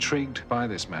so intrigued by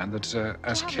this man that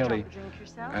as Kelly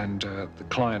and the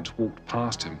client walked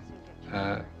past him,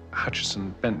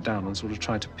 Hutchison bent down and sort of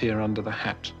tried to peer under the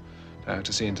hat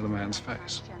to see into the man's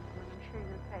face.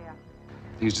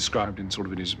 He's described in sort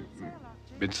of in his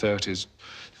mid-30s. He's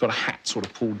got a hat sort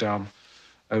of pulled down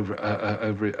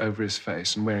over his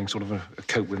face and wearing sort of a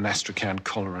coat with an astrakhan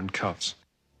collar and cuffs.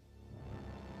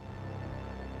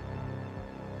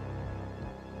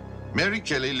 Mary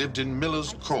Kelly lived in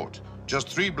Miller's Court, just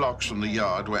 3 blocks from the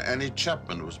yard where Annie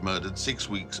Chapman was murdered 6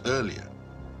 weeks earlier.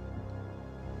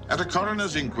 At a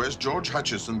coroner's inquest, George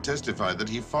Hutchison testified that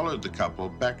he followed the couple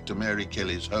back to Mary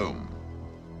Kelly's home.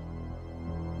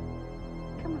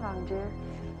 Come along, dear.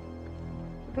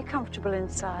 Be comfortable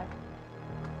inside.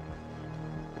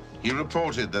 He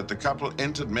reported that the couple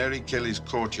entered Mary Kelly's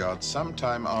courtyard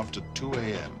sometime after 2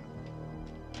 a.m.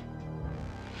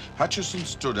 Hutchison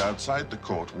stood outside the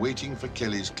court waiting for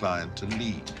Kelly's client to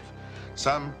leave.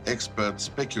 Some experts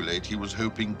speculate he was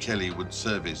hoping Kelly would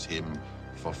service him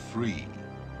for free.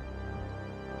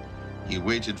 He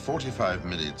waited 45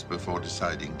 minutes before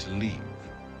deciding to leave.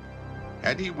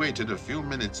 Had he waited a few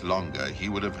minutes longer, he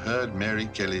would have heard Mary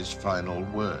Kelly's final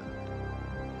word.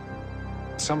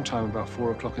 Sometime about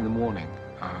 4 o'clock in the morning,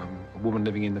 a woman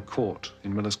living in the court,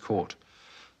 in Miller's Court,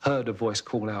 heard a voice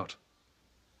call out,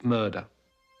 "Murder."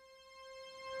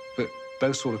 But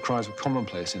those sort of cries were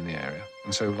commonplace in the area,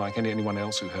 and so like anyone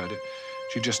else who heard it,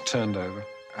 she just turned over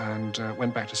and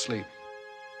went back to sleep.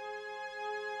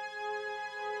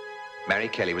 Mary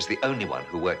Kelly was the only one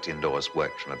who worked indoors,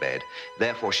 worked from a bed.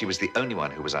 Therefore, she was the only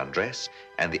one who was undressed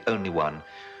and the only one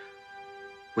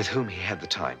with whom he had the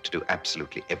time to do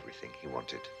absolutely everything he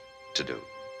wanted to do.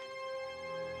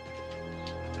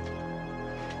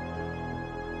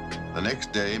 The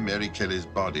next day, Mary Kelly's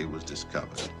body was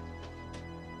discovered.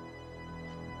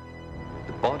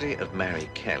 The body of Mary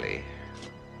Kelly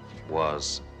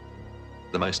was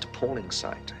the most appalling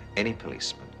sight any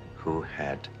policeman who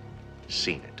had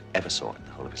seen it ever saw in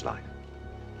the whole of his life.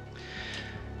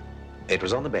 It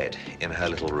was on the bed in her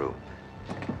little room.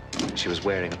 She was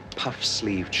wearing a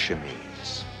puff-sleeved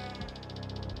chemise.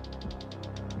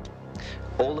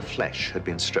 All the flesh had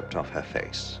been stripped off her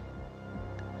face.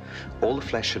 All the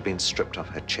flesh had been stripped off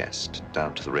her chest,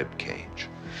 down to the rib cage.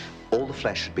 All the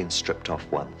flesh had been stripped off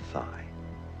one thigh.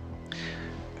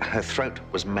 Her throat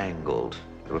was mangled.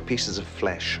 There were pieces of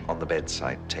flesh on the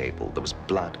bedside table. There was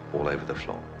blood all over the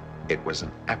floor. It was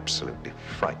an absolutely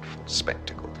frightful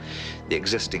spectacle. The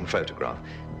existing photograph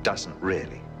doesn't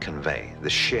really convey the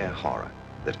sheer horror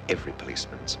that every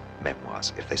policeman's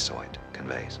memoirs, if they saw it,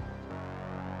 conveys.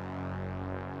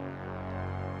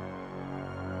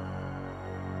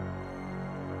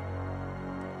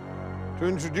 To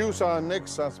introduce our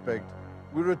next suspect,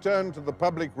 we return to the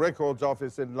Public Records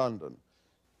Office in London.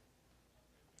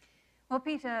 Well,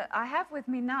 Peter, I have with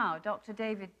me now Dr.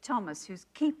 David Thomas, who's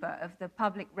keeper of the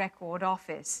Public Record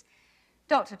Office.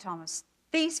 Dr. Thomas,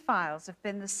 these files have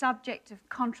been the subject of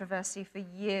controversy for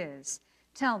years.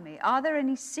 Tell me, are there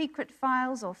any secret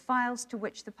files or files to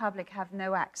which the public have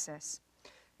no access?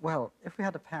 Well, if we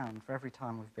had £1 for every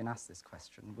time we've been asked this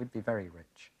question, we'd be very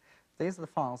rich. These are the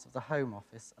files of the Home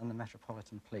Office and the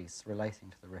Metropolitan Police relating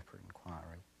to the Ripper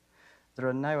inquiry. There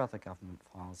are no other government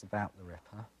files about the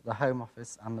Ripper. The Home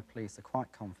Office and the police are quite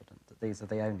confident that these are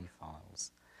the only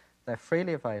files. They're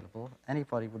freely available.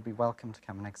 Anybody would be welcome to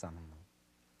come and examine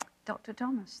them. Dr.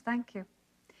 Thomas, thank you.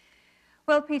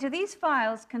 Well, Peter, these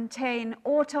files contain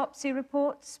autopsy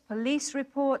reports, police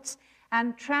reports,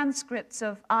 and transcripts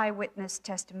of eyewitness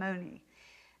testimony.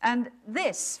 And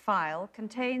this file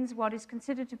contains what is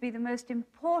considered to be the most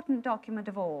important document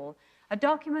of all, a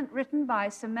document written by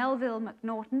Sir Melville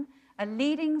Macnaghten, a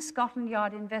leading Scotland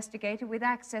Yard investigator with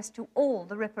access to all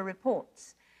the Ripper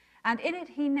reports. And in it,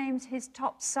 he names his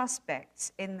top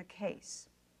suspects in the case.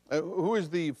 Who is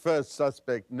the first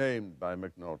suspect named by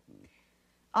Macnaghten?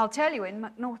 I'll tell you in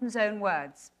Macnaghten's own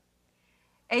words.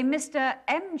 A Mr.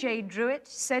 M.J. Druitt,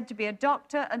 said to be a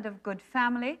doctor and of good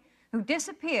family, who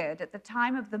disappeared at the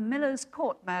time of the Miller's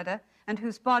Court murder and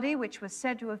whose body, which was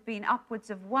said to have been upwards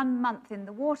of 1 month in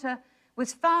the water,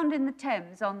 was found in the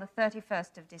Thames on the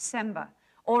 31st of December,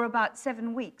 or about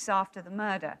 7 weeks after the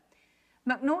murder.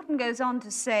 Macnaghten goes on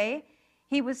to say,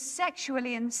 he was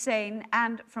sexually insane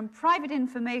and, from private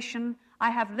information, I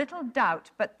have little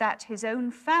doubt but that his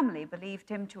own family believed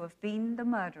him to have been the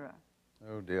murderer.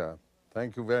 Oh dear.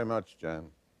 Thank you very much, Jan.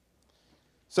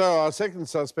 So our second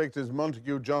suspect is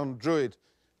Montague John Druitt.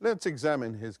 Let's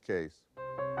examine his case.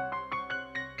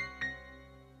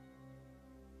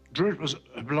 Druitt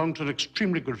belonged to an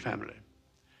extremely good family,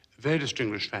 a very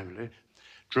distinguished family.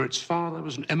 Druitt's father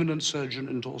was an eminent surgeon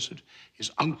in Dorset.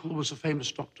 His uncle was a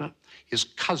famous doctor. His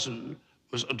cousin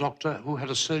was a doctor who had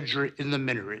a surgery in the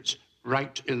Minories,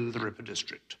 right in the Ripper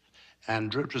district.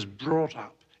 And Druitt was brought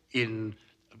up in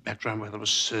a background where there were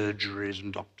surgeries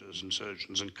and doctors and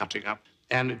surgeons and cutting up.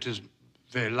 And it is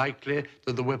very likely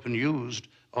that the weapon used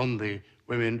on the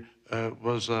women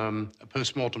was a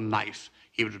post-mortem knife.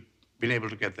 He would have been able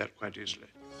to get that quite easily.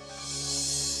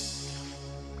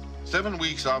 7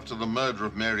 weeks after the murder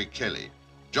of Mary Kelly,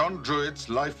 John Druitt's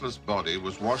lifeless body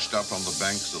was washed up on the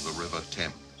banks of the River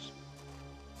Thames.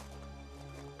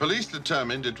 Police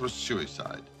determined it was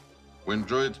suicide. When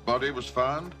Druitt's body was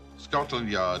found, Scotland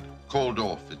Yard called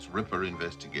off its Ripper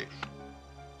investigation.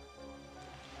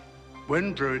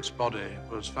 When Druitt's body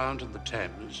was found in the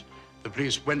Thames, the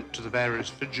police went to the various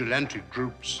vigilante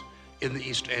groups in the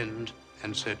East End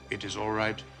and said, it is all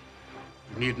right,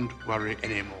 you needn't worry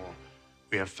anymore.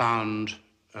 We have found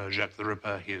Jack the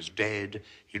Ripper, he is dead,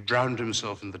 he drowned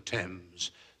himself in the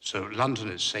Thames, so London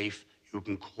is safe, you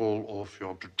can call off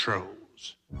your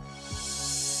patrols.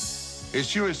 A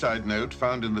suicide note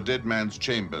found in the dead man's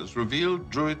chambers revealed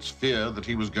Druitt's fear that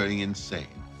he was going insane.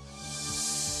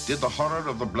 Did the horror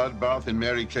of the bloodbath in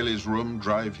Mary Kelly's room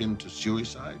drive him to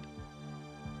suicide?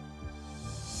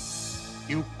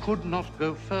 You could not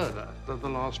go further than the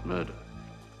last murder.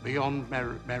 Beyond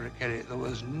Mary Kelly, there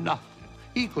was nothing.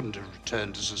 He couldn't have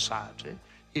returned to society.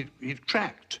 He'd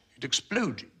cracked, he'd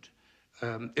exploded.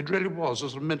 It really was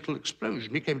a mental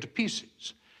explosion. He came to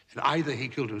pieces. And either he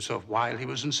killed himself while he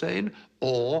was insane,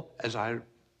 or, as I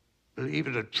believe,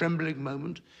 in a trembling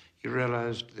moment, he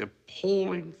realized the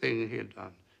appalling thing he had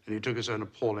done, and he took his own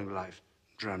appalling life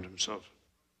and drowned himself.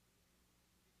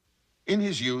 In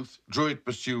his youth, Druitt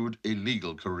pursued a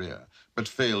legal career, but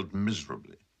failed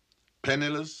miserably.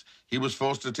 Penniless, he was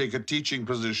forced to take a teaching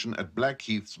position at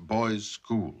Blackheath's boys'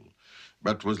 school,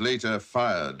 but was later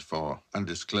fired for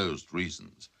undisclosed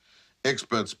reasons.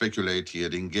 Experts speculate he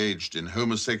had engaged in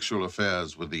homosexual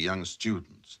affairs with the young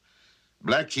students.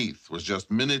 Blackheath was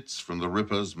just minutes from the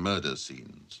Ripper's murder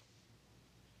scenes.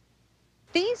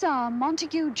 These are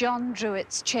Montague John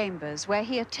Druitt's chambers, where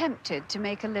he attempted to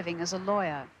make a living as a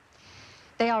lawyer.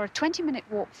 They are a 20-minute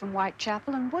walk from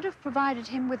Whitechapel and would have provided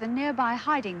him with a nearby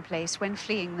hiding place when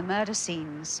fleeing the murder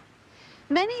scenes.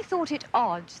 Many thought it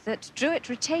odd that Druitt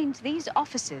retained these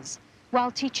offices while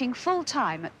teaching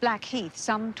full-time at Blackheath,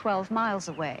 some 12 miles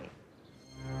away.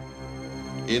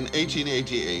 In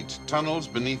 1888, tunnels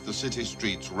beneath the city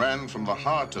streets ran from the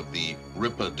heart of the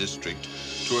Ripper district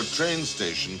to a train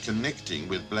station connecting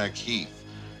with Blackheath.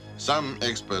 Some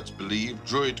experts believe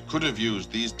Druitt could have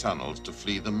used these tunnels to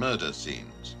flee the murder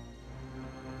scenes.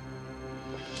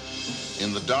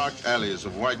 In the dark alleys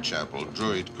of Whitechapel,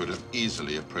 Druitt could have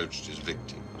easily approached his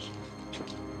victims.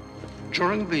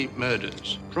 During the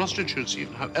murders, prostitutes,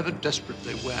 even however desperate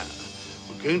they were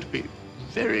going to be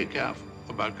very careful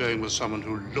about going with someone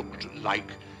who looked like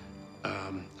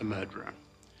a murderer.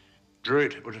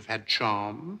 Druitt would have had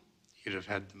charm, he'd have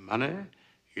had the money,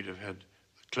 he'd have had the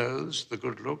clothes, the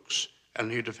good looks,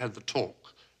 and he'd have had the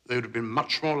talk. They would have been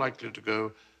much more likely to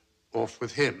go off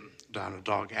with him down a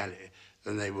dark alley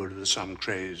than they would with some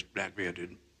crazed,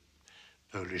 black-bearded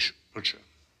Polish butcher.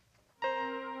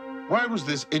 Why was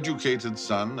this educated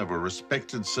son of a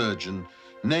respected surgeon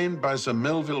named by Sir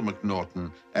Melville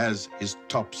Macnaghten as his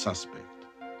top suspect?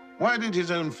 Why did his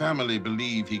own family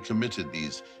believe he committed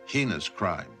these heinous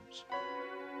crimes?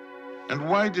 And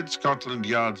why did Scotland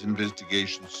Yard's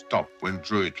investigation stop when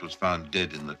Druitt was found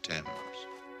dead in the Thames?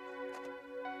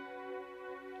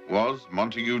 Was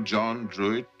Montague John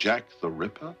Druitt Jack the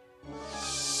Ripper?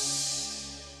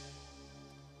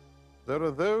 There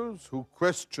are those who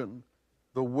question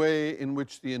the way in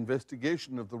which the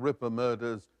investigation of the Ripper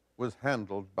murders was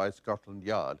handled by Scotland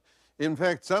Yard. In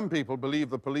fact, some people believe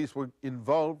the police were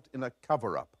involved in a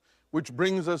cover-up, which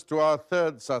brings us to our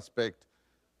third suspect,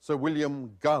 Sir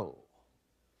William Gull,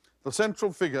 the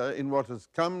central figure in what has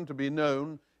come to be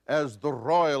known as the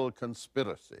Royal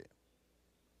Conspiracy.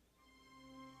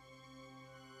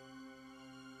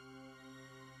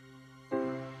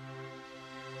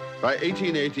 By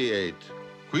 1888,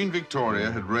 Queen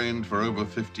Victoria had reigned for over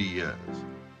 50 years.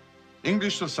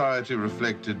 English society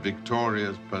reflected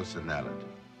Victoria's personality.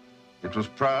 It was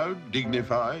proud,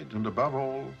 dignified, and above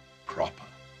all, proper.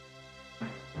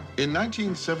 In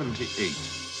 1978,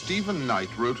 Stephen Knight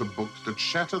wrote a book that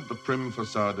shattered the prim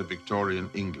facade of Victorian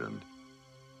England.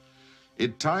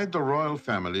 It tied the royal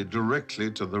family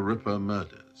directly to the Ripper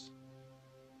murders.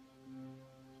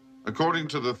 According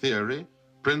to the theory,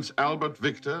 Prince Albert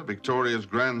Victor, Victoria's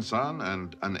grandson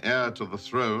and an heir to the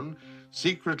throne,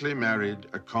 secretly married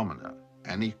a commoner,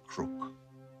 Annie Crook.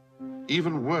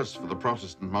 Even worse for the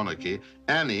Protestant monarchy,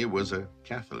 Annie was a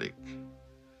Catholic.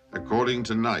 According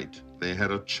to Knight, they had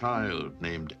a child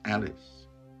named Alice.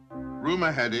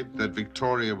 Rumor had it that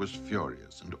Victoria was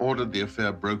furious and ordered the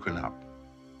affair broken up.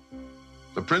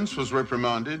 The prince was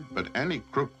reprimanded, but Annie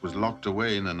Crook was locked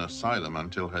away in an asylum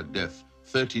until her death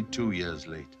 32 years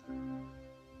later.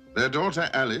 Their daughter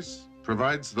Alice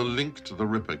provides the link to the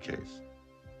Ripper case.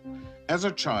 As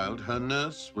a child, her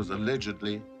nurse was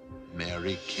allegedly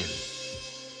Mary Kelly.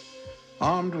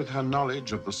 Armed with her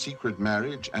knowledge of the secret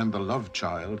marriage and the love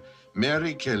child,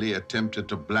 Mary Kelly attempted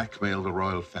to blackmail the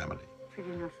royal family.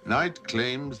 Knight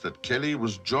claims that Kelly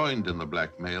was joined in the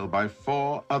blackmail by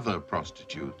 4 other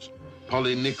prostitutes: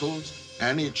 Polly Nichols,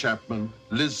 Annie Chapman,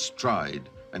 Liz Stride,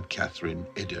 and Catherine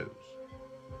Eddowes.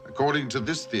 According to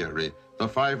this theory, the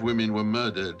 5 women were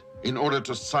murdered in order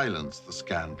to silence the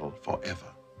scandal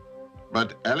forever.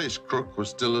 But Alice Crook was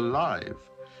still alive,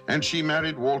 and she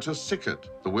married Walter Sickert,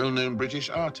 the well-known British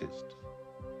artist.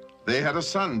 They had a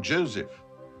son, Joseph.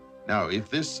 Now, if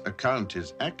this account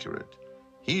is accurate,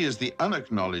 he is the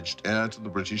unacknowledged heir to the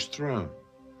British throne.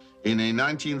 In a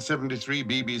 1973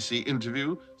 BBC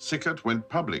interview, Sickert went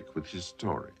public with his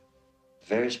story.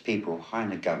 Various people high in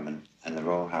the government and the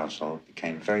royal household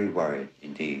became very worried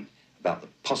indeed about the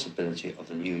possibility of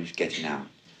the news getting out.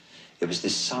 It was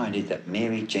decided that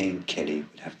Mary Jane Kelly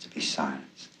would have to be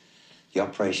silenced. The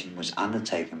operation was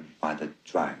undertaken by the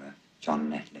driver, John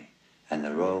Netley, and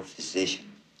the royal physician,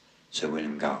 Sir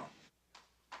William Gull.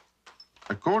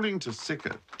 According to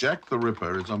Sickert, Jack the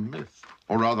Ripper is a myth,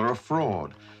 or rather a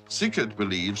fraud. Sickert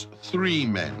believes 3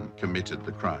 men committed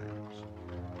the crimes.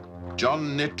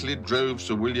 John Netley drove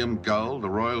Sir William Gull, the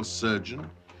royal surgeon,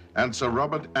 and Sir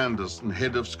Robert Anderson,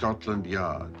 head of Scotland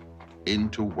Yard,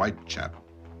 into Whitechapel.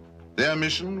 Their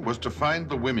mission was to find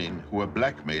the women who were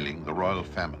blackmailing the royal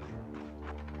family.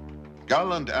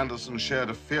 Gull and Anderson shared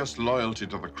a fierce loyalty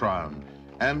to the crown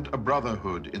and a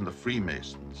brotherhood in the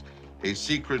Freemasons, a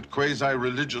secret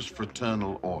quasi-religious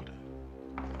fraternal order.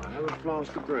 I have a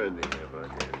flask of brandy here, my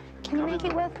dear. Can you make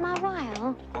it worth my while?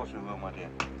 Of course we will, my dear.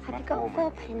 Have you got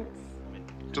 4p?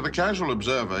 To the casual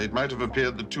observer, it might have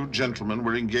appeared the two gentlemen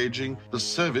were engaging the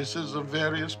services of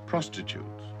various prostitutes.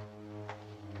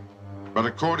 But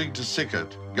according to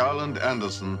Sickert, Gull and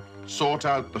Anderson sought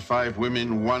out the 5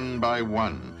 women one by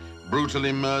one,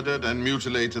 brutally murdered and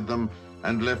mutilated them,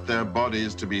 and left their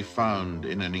bodies to be found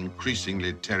in an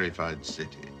increasingly terrified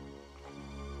city.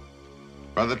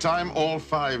 By the time all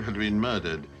 5 had been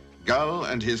murdered, Gull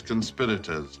and his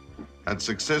conspirators had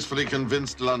successfully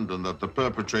convinced London that the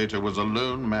perpetrator was a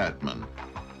lone madman,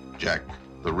 Jack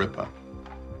the Ripper.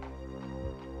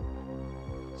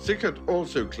 Sickert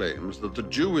also claims that the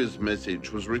Jewish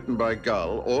message was written by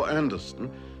Gull or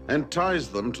Anderson and ties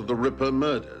them to the Ripper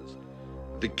murders.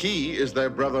 The key is their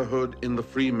brotherhood in the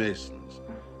Freemasons.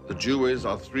 The Jews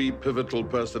are 3 pivotal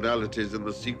personalities in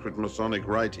the secret Masonic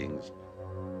writings,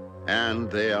 and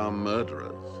they are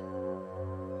murderers.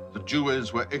 The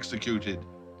Jews were executed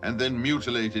and then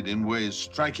mutilated in ways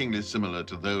strikingly similar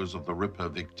to those of the Ripper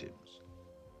victims.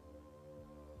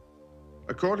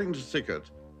 According to Sickert,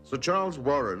 Sir Charles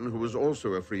Warren, who was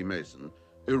also a Freemason,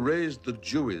 erased the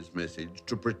Jewish message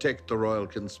to protect the royal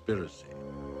conspiracy.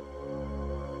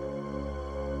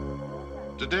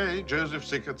 Today, Joseph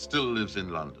Sickert still lives in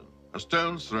London, a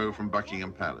stone's throw from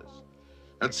Buckingham Palace.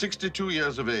 At 62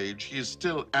 years of age, he is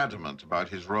still adamant about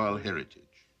his royal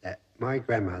heritage. My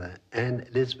grandmother, Anne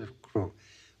Elizabeth Crook,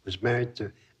 was married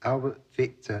to Albert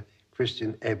Victor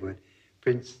Christian Edward,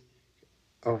 Prince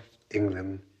of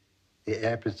England, the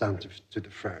heir presumptive to the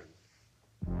throne.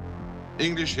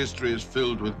 English history is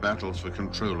filled with battles for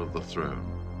control of the throne.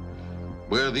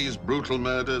 Were these brutal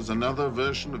murders another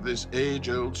version of this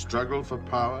age-old struggle for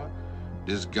power,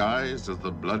 disguised as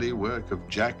the bloody work of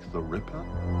Jack the Ripper?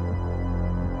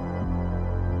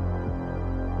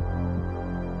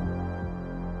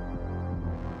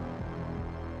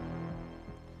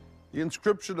 The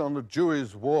inscription on the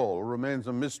Jewish wall remains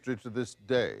a mystery to this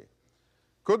day.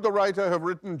 Could the writer have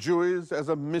written Jewish as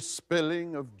a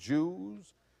misspelling of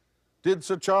Jews? Did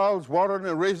Sir Charles Warren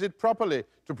erase it properly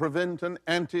to prevent an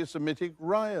anti-Semitic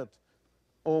riot?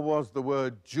 Or was the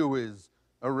word Jewish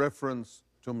a reference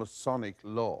to Masonic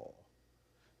law?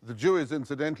 The Jews,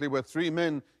 incidentally, were 3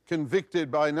 men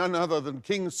convicted by none other than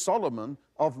King Solomon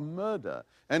of murder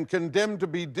and condemned to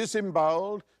be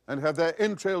disemboweled and have their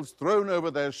entrails thrown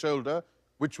over their shoulder,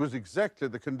 which was exactly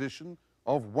the condition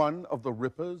of one of the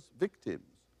Ripper's victims.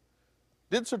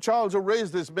 Did Sir Charles erase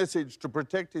this message to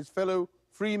protect his fellow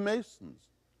Freemasons?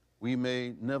 We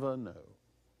may never know.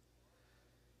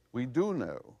 We do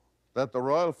know that the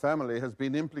royal family has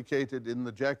been implicated in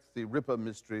the Jack the Ripper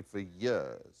mystery for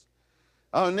years.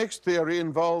 Our next theory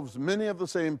involves many of the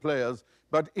same players,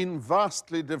 but in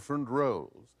vastly different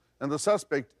roles. And the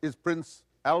suspect is Prince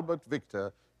Albert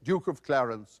Victor, Duke of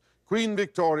Clarence, Queen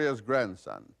Victoria's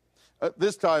grandson.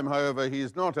 This time, however, he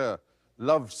is not a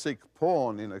lovesick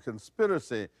pawn in a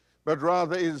conspiracy, but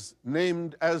rather is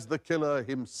named as the killer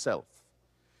himself.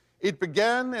 It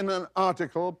began in an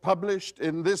article published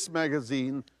in this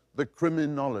magazine, The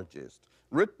Criminologist,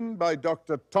 written by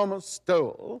Dr. Thomas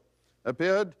Stowell,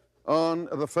 appeared on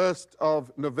the 1st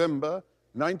of November,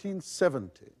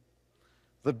 1970.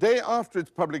 The day after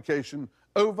its publication,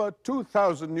 over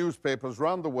 2,000 newspapers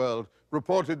around the world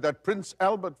reported that Prince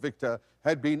Albert Victor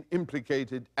had been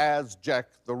implicated as Jack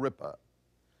the Ripper.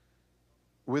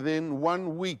 Within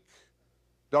 1 week,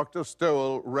 Dr.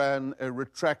 Stowell ran a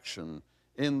retraction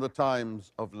in the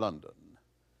Times of London.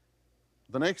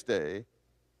 The next day,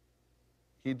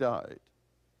 he died.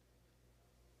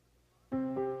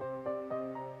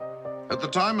 At the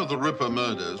time of the Ripper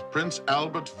murders, Prince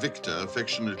Albert Victor,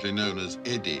 affectionately known as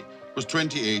Eddie, was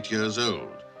 28 years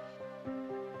old.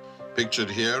 Pictured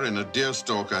here in a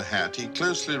deerstalker hat, he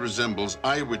closely resembles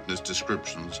eyewitness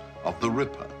descriptions of the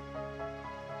Ripper.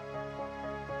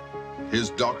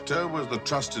 His doctor was the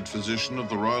trusted physician of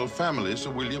the royal family, Sir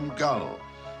William Gull,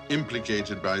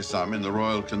 implicated by some in the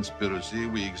royal conspiracy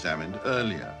we examined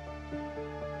earlier.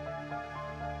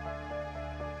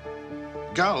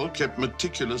 Gull kept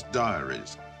meticulous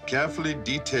diaries, carefully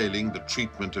detailing the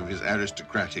treatment of his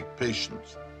aristocratic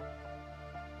patients.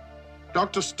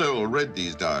 Dr. Stowell read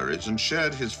these diaries and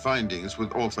shared his findings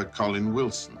with author Colin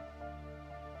Wilson.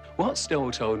 What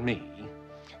Stowell told me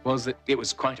was that it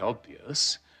was quite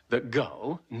obvious that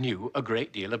Gull knew a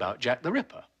great deal about Jack the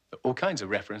Ripper, all kinds of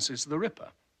references to the Ripper.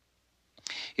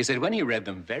 He said when he read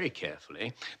them very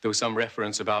carefully, there was some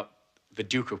reference about the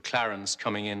Duke of Clarence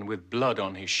coming in with blood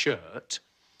on his shirt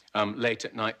late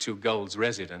at night to Gold's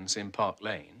residence in Park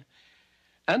Lane.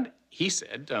 And he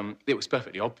said it was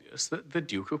perfectly obvious that the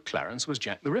Duke of Clarence was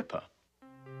Jack the Ripper.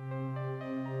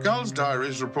 Gull's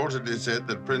diaries reportedly said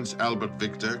that Prince Albert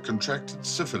Victor contracted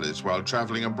syphilis while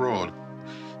traveling abroad,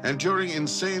 and during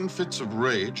insane fits of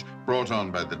rage brought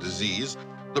on by the disease,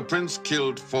 the prince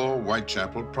killed 4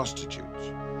 Whitechapel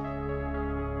prostitutes.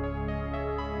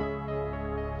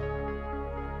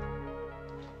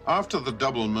 After the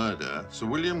double murder, Sir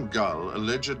William Gull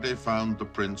allegedly found the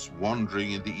prince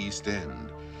wandering in the East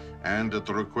End, and at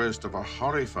the request of a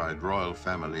horrified royal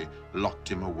family, locked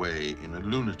him away in a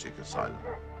lunatic asylum.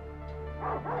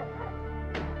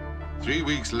 3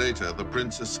 weeks later, the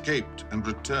prince escaped and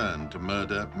returned to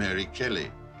murder Mary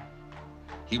Kelly.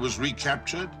 He was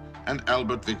recaptured, and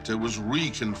Albert Victor was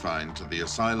reconfined to the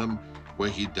asylum, where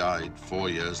he died 4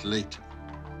 years later.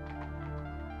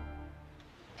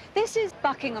 This is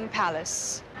Buckingham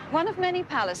Palace, one of many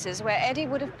palaces where Eddie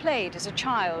would have played as a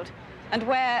child, and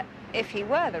where, if he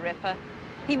were the Ripper,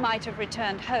 he might have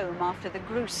returned home after the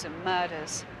gruesome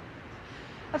murders.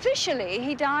 Officially,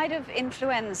 he died of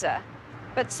influenza,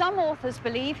 but some authors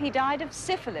believe he died of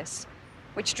syphilis,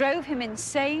 which drove him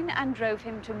insane and drove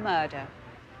him to murder.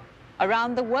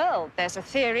 Around the world, there's a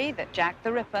theory that Jack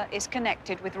the Ripper is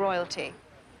connected with royalty.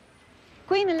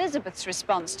 Queen Elizabeth's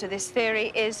response to this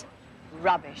theory is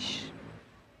rubbish.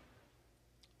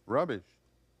 Rubbish,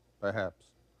 perhaps,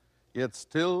 yet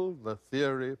still the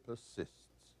theory persists.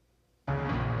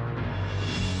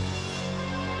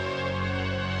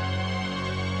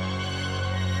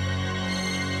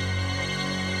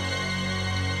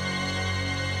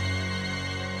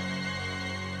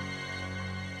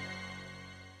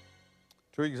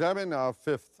 To examine our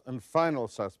 5th and final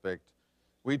suspect,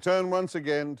 we turn once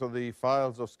again to the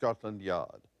files of Scotland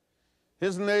Yard.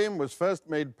 His name was first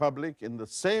made public in the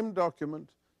same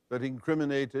document that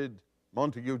incriminated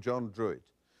Montague John Druitt.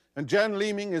 And Jan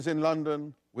Leeming is in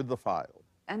London with the file.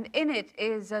 And in it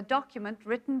is a document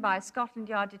written by Scotland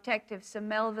Yard detective Sir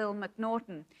Melville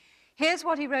Macnaughton. Here's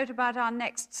what he wrote about our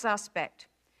next suspect.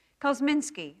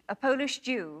 Kosminski, a Polish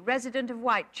Jew, resident of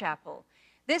Whitechapel.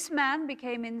 This man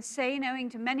became insane owing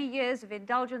to many years of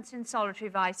indulgence in solitary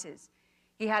vices.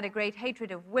 He had a great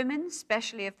hatred of women,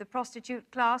 especially of the prostitute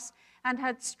class, and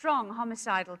had strong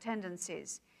homicidal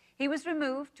tendencies. He was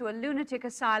removed to a lunatic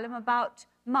asylum about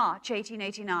March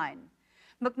 1889.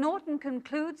 Macnaughton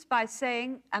concludes by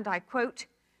saying, and I quote,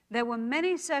 "There were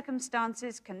many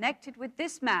circumstances connected with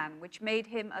this man which made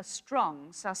him a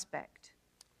strong suspect."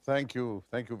 Thank you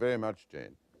very much,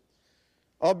 Jane.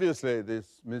 Obviously,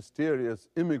 this mysterious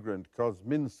immigrant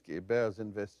Kosminski bears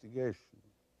investigation.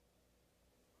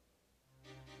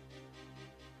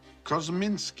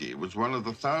 Kosminski was one of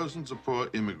the thousands of poor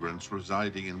immigrants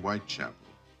residing in Whitechapel.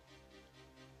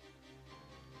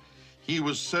 He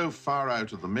was so far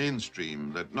out of the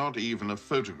mainstream that not even a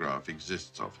photograph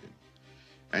exists of him.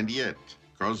 And yet,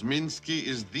 Kosminski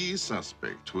is the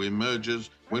suspect who emerges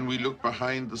when we look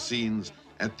behind the scenes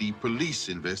at the police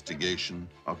investigation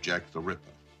of Jack the Ripper.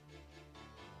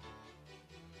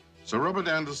 Sir Robert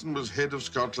Anderson was head of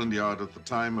Scotland Yard at the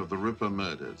time of the Ripper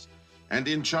murders and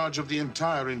in charge of the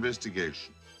entire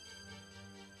investigation.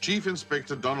 Chief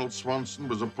Inspector Donald Swanson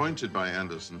was appointed by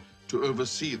Anderson to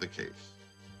oversee the case.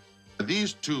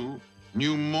 These two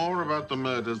knew more about the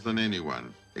murders than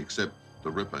anyone, except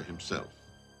the Ripper himself.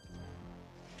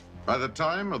 By the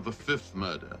time of the 5th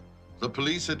murder, the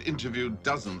police had interviewed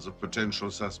dozens of potential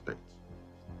suspects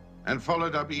and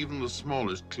followed up even the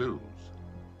smallest clues.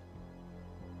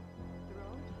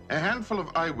 A handful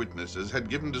of eyewitnesses had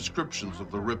given descriptions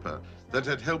of the Ripper that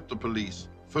had helped the police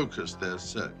focus their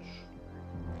search.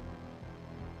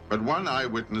 But one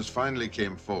eyewitness finally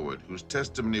came forward whose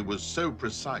testimony was so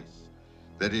precise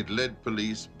that it led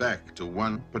police back to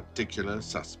one particular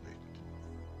suspect.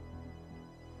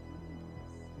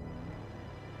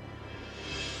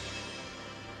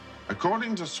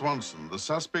 According to Swanson, the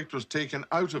suspect was taken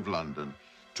out of London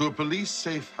to a police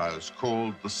safe house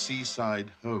called the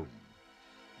Seaside Home.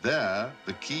 There,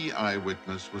 the key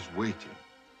eyewitness was waiting.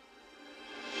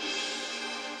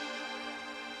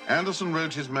 Anderson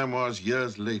wrote his memoirs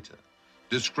years later,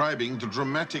 describing the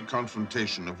dramatic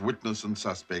confrontation of witness and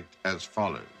suspect as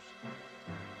follows.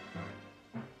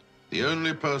 The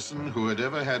only person who had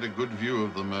ever had a good view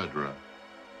of the murderer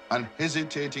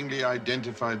unhesitatingly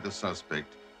identified the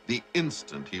suspect the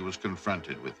instant he was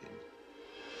confronted with him.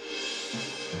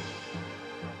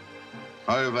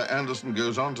 However, Anderson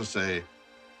goes on to say,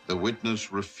 the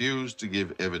witness refused to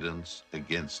give evidence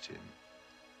against him.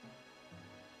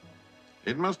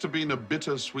 It must have been a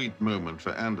bittersweet moment for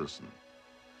Anderson.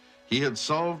 He had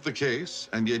solved the case,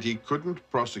 and yet he couldn't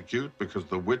prosecute because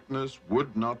the witness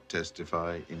would not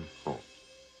testify in court.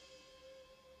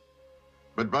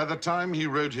 But by the time he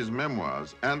wrote his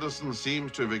memoirs, Anderson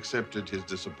seems to have accepted his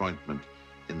disappointment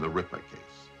in the Ripper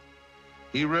case.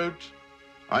 He wrote,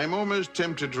 "I'm almost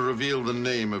tempted to reveal the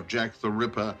name of Jack the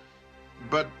Ripper,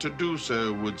 but to do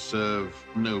so would serve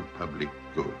no public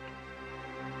good."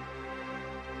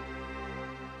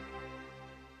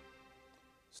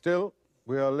 Still,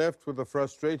 we are left with the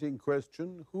frustrating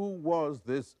question, who was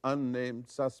this unnamed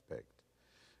suspect?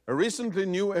 A recently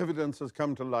new evidence has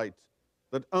come to light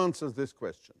that answers this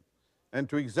question. And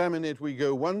to examine it, we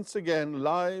go once again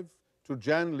live to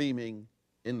Jan Leeming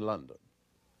in London.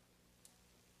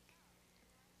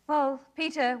 Well,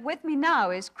 Peter, with me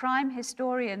now is crime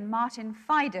historian Martin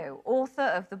Fido, author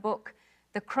of the book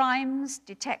The Crimes,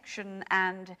 Detection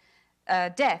and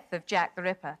Death of Jack the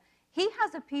Ripper. He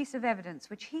has a piece of evidence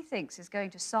which he thinks is going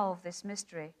to solve this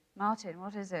mystery. Martin,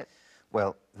 what is it?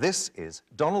 Well, this is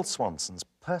Donald Swanson's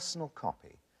personal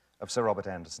copy of Sir Robert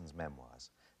Anderson's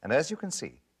memoirs. And as you can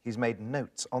see, he's made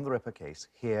notes on the Ripper case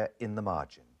here in the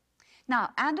margin.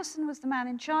 Now, Anderson was the man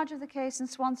in charge of the case and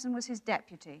Swanson was his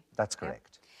deputy. That's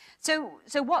correct. Yeah.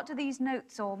 So what do these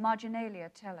notes or marginalia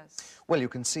tell us? Well, you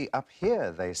can see up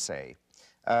here, they say,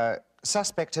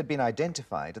 suspect had been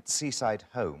identified at the seaside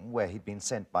home where he'd been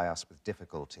sent by us with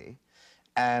difficulty.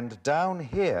 And down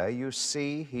here, you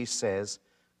see, he says,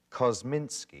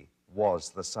 Kosminski was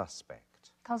the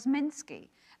suspect. Kosminski.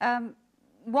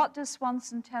 What does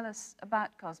Swanson tell us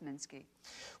about Kosminski?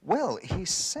 Well, he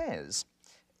says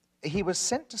he was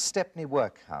sent to Stepney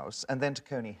Workhouse and then to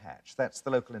Coney Hatch, that's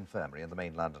the local infirmary in the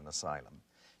main London asylum,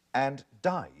 and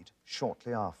died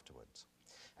shortly afterwards.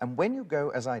 And when you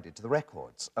go, as I did, to the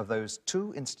records of those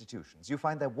two institutions, you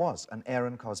find there was an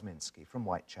Aaron Kosminski from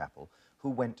Whitechapel who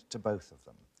went to both of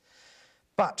them.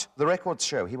 But the records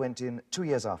show he went in 2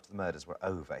 years after the murders were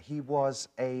over. He was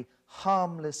a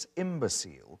harmless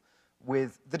imbecile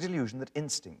with the delusion that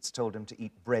instincts told him to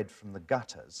eat bread from the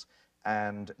gutters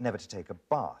and never to take a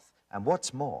bath. And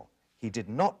what's more, he did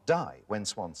not die when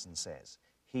Swanson says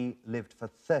he lived for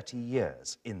 30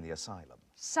 years in the asylum.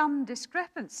 Some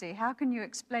discrepancy. How can you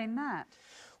explain that?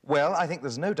 Well, I think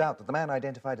there's no doubt that the man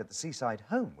identified at the seaside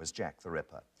home was Jack the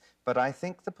Ripper. But I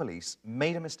think the police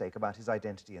made a mistake about his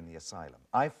identity in the asylum.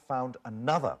 I've found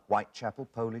another Whitechapel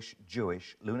Polish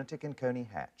Jewish lunatic in Coney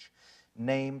Hatch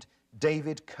named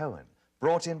David Cohen,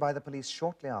 brought in by the police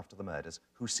shortly after the murders,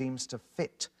 who seems to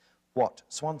fit what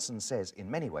Swanson says in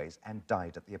many ways and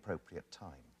died at the appropriate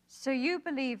time. So you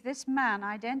believe this man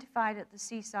identified at the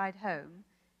seaside home,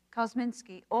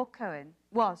 Kosminski or Cohen,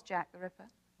 was Jack the Ripper?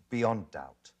 Beyond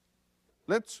doubt.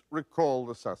 Let's recall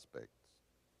the suspects.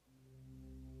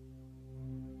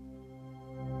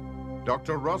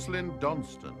 Dr. Rosalind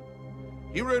Donston.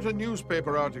 He wrote a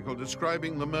newspaper article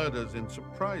describing the murders in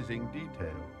surprising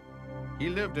detail. He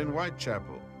lived in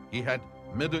Whitechapel. He had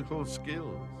medical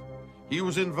skills. He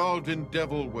was involved in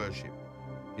devil worship.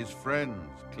 His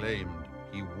friends claimed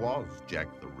he was Jack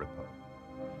the Ripper.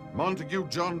 Montague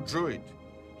John Druitt.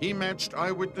 He matched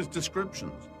eyewitness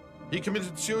descriptions. He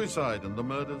committed suicide and the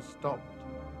murders stopped.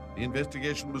 The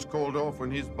investigation was called off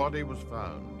when his body was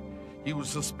found. He was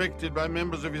suspected by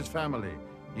members of his family.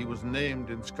 He was named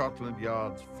in Scotland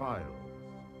Yard's files.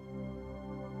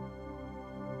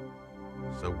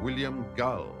 Sir William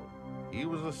Gull. He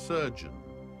was a surgeon.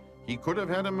 He could have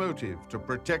had a motive to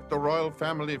protect the royal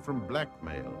family from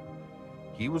blackmail.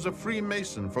 He was a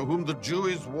Freemason for whom the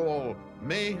Jewish wall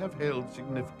may have held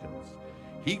significance.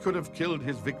 He could have killed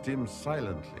his victims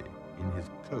silently in his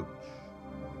coach.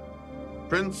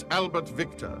 Prince Albert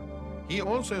Victor. He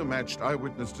also matched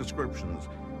eyewitness descriptions.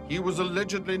 He was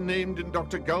allegedly named in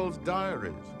Dr. Gull's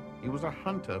diaries. He was a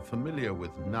hunter familiar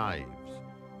with knives.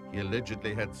 He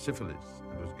allegedly had syphilis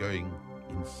and was going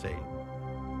insane.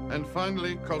 And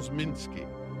finally, Kosminski.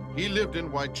 He lived in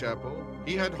Whitechapel.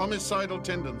 He had homicidal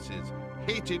tendencies,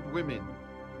 hated women.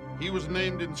 He was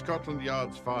named in Scotland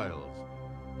Yard's files.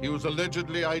 He was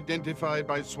allegedly identified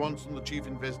by Swanson, the chief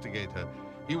investigator.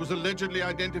 He was allegedly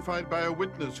identified by a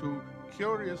witness who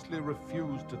curiously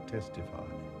refused to testify.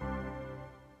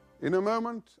 In a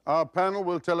moment, our panel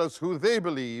will tell us who they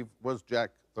believe was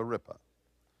Jack the Ripper.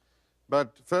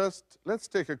 But first, let's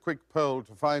take a quick poll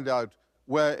to find out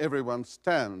where everyone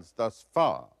stands thus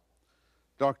far.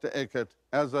 Dr. Eckert,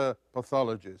 as a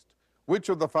pathologist, which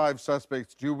of the 5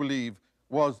 suspects do you believe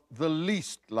was the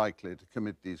least likely to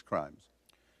commit these crimes?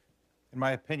 In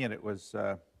my opinion, it was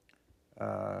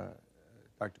Dr.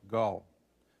 Gull,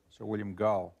 Sir William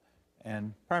Gull,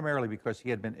 and primarily because he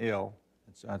had been ill.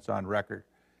 It's on record.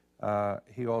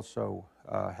 He also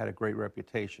had a great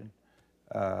reputation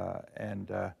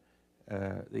The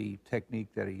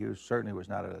technique that he used certainly was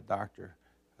not a doctor.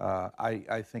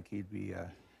 I think he'd be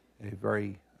a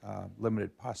very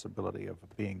limited possibility of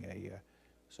being a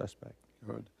suspect.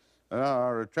 Good.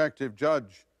 Our attractive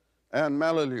judge, Anne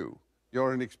Malalieu,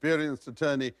 you're an experienced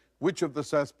attorney. Which of the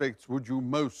suspects would you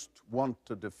most want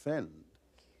to defend?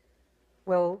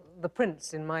 Well, the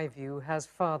prince, in my view, has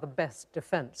far the best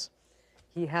defense.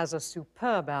 He has a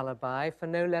superb alibi for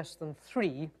no less than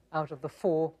 3 out of the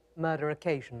 4 murder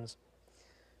occasions.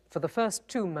 For the first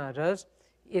 2 murders,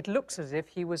 it looks as if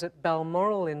he was at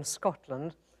Balmoral in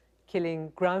Scotland,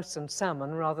 killing grouse and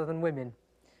salmon rather than women.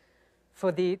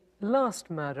 For the last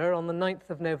murder on the 9th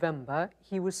of November,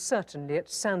 he was certainly at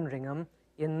Sandringham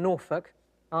in Norfolk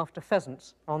after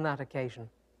pheasants on that occasion.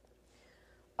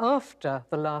 After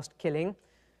the last killing,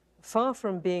 far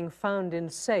from being found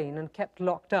insane and kept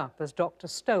locked up, as Dr.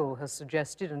 Stoll has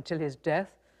suggested, until his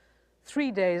death,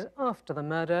 3 days after the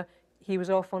murder, he was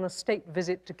off on a state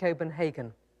visit to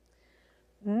Copenhagen.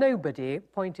 Nobody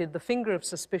pointed the finger of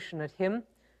suspicion at him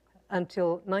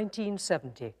until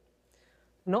 1970.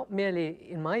 Not merely,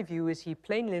 in my view, is he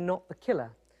plainly not the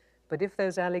killer, but if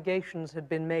those allegations had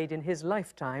been made in his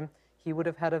lifetime, he would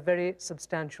have had a very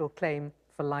substantial claim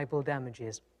for libel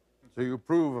damages. So you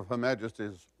approve of Her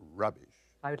Majesty's rubbish?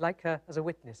 I would like her as a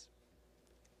witness.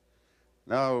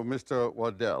 Now, Mr.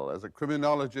 Waddell, as a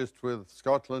criminologist with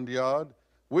Scotland Yard,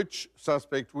 which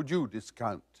suspect would you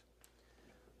discount?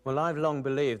 Well, I've long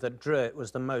believed that Druitt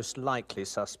was the most likely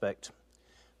suspect.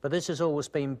 But this has always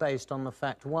been based on the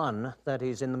fact, 1, that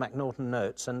he's in the Macnaghten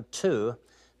notes, and 2,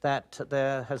 that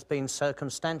there has been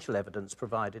circumstantial evidence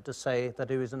provided to say that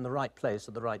he was in the right place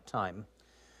at the right time.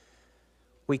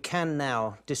 We can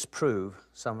now disprove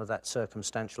some of that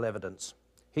circumstantial evidence.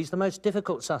 He's the most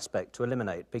difficult suspect to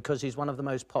eliminate because he's one of the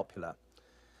most popular.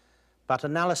 But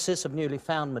analysis of newly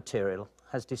found material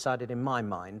has decided in my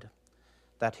mind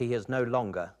that he is no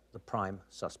longer the prime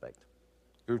suspect.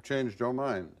 You've changed your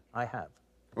mind? I have.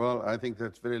 Well, I think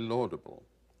that's very laudable.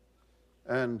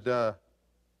 And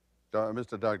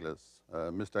Mr. Douglas,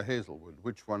 Mr. Hazelwood,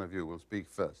 which one of you will speak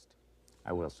first?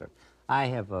 I will, sir. I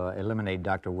have eliminated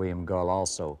Dr. William Gull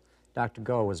also. Dr.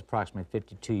 Gull was approximately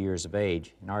 52 years of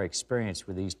age, and our experience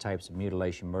with these types of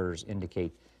mutilation murders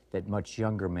indicate that much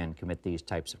younger men commit these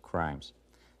types of crimes.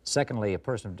 Secondly, a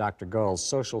person of Dr. Gull's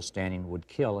social standing would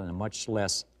kill in a much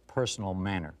less personal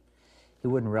manner. He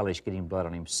wouldn't relish getting blood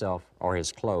on himself or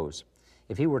his clothes.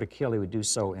 If he were to kill, he would do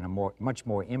so in a much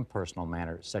more impersonal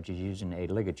manner, such as using a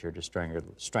ligature to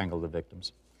strangle the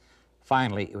victims.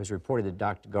 Finally, it was reported that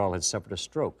Dr. Gull had suffered a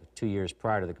stroke 2 years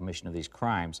prior to the commission of these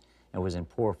crimes and was in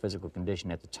poor physical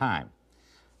condition at the time.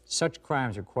 Such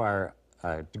crimes require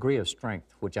a degree of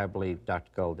strength which I believe Dr.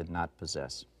 Gull did not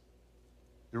possess.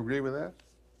 You agree with that?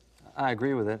 I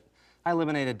agree with it. I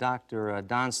eliminated Dr.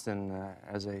 Donston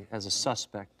as a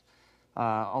suspect.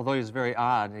 Although he was very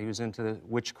odd, he was into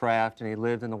witchcraft and he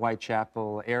lived in the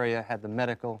Whitechapel area, had the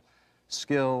medical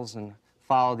skills and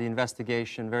followed the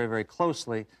investigation very, very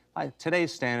closely. By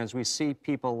today's standards, we see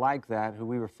people like that, who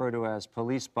we refer to as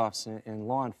police buffs in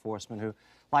law enforcement, who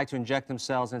like to inject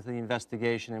themselves into the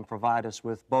investigation and provide us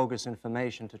with bogus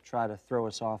information to try to throw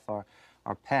us off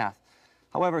our path.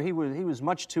 However, he was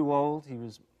much too old, he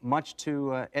was much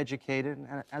too educated,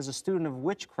 and as a student of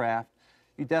witchcraft,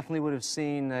 you definitely would have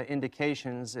seen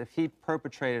indications if he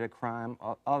perpetrated a crime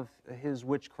of his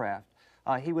witchcraft.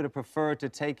 He would have preferred to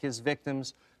take his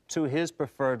victims to his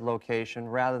preferred location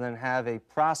rather than have a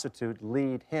prostitute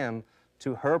lead him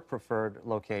to her preferred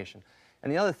location.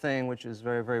 And the other thing, which is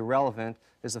very, very relevant,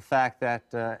 is the fact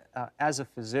that as a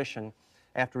physician,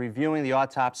 after reviewing the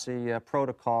autopsy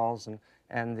protocols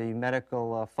and the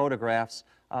medical photographs,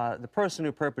 the person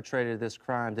who perpetrated this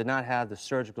crime did not have the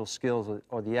surgical skills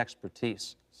or the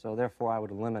expertise. So therefore, I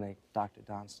would eliminate Dr.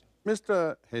 Donston.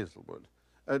 Mr. Hazelwood,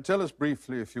 tell us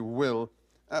briefly, if you will,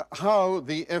 how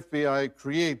the FBI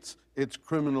creates its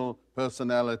criminal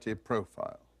personality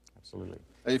profile. Absolutely.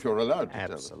 If you're allowed to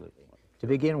tell us. Absolutely. To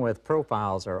begin with,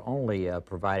 profiles are only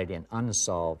provided in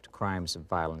unsolved crimes of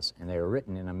violence, and they are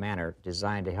written in a manner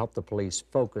designed to help the police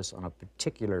focus on a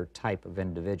particular type of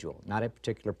individual, not a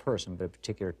particular person, but a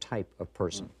particular type of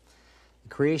person. The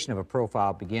creation of a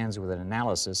profile begins with an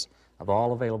analysis of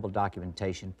all available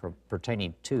documentation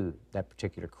pertaining to that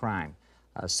particular crime.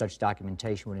 Such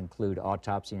documentation would include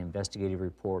autopsy and investigative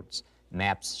reports,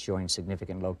 maps showing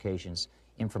significant locations,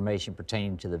 information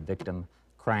pertaining to the victim,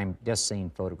 crime death scene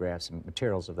photographs, and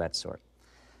materials of that sort.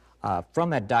 From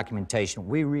that documentation,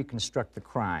 we reconstruct the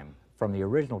crime from the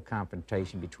original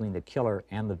confrontation between the killer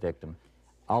and the victim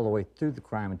all the way through the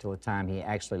crime until the time he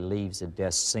actually leaves the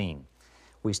death scene.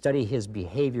 We study his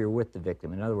behavior with the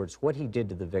victim. In other words, what he did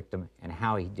to the victim and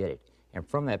how he did it. And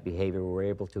from that behavior, we're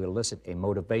able to elicit a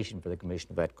motivation for the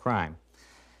commission of that crime.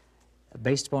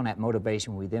 Based upon that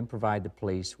motivation, we then provide the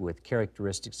police with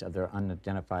characteristics of their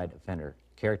unidentified offender.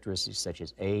 Characteristics such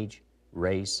as age,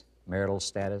 race, marital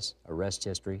status, arrest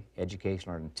history,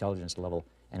 educational or intelligence level,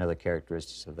 and other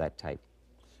characteristics of that type.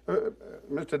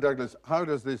 Mr. Douglas, how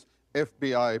does this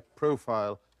FBI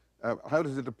profile, how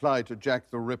does it apply to Jack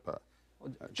the Ripper?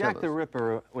 Jack the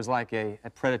Ripper was like a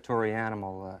predatory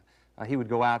animal. He would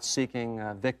go out seeking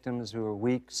victims who were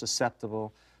weak,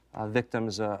 susceptible,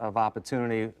 victims of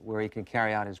opportunity where he could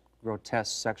carry out his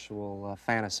grotesque sexual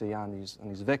fantasy on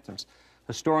these victims.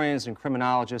 Historians and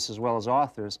criminologists, as well as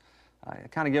authors,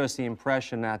 kind of give us the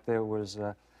impression that there was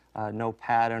no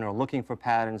pattern or looking for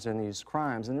patterns in these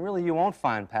crimes. And really, you won't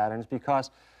find patterns because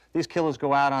these killers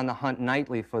go out on the hunt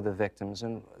nightly for the victims.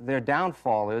 And their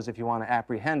downfall is, if you want to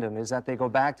apprehend them, is that they go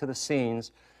back to the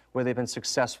scenes where they've been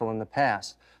successful in the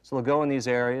past. So they'll go in these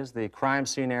areas, the crime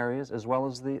scene areas, as well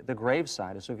as the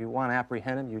graveside. So if you want to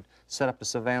apprehend him, you'd set up a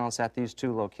surveillance at these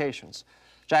two locations.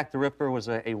 Jack the Ripper was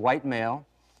a white male.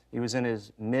 He was in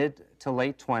his mid to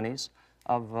late 20s,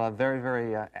 of very,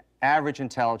 very average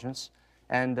intelligence.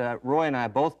 And Roy and I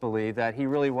both believe that he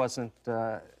really wasn't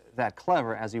that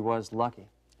clever as he was lucky.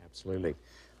 Absolutely.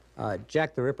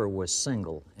 Jack the Ripper was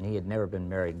single, and he had never been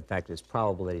married. In fact, it's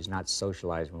probable that he's not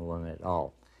socialized with women at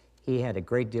all. He had a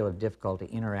great deal of difficulty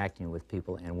interacting with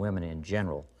people and women in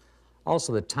general.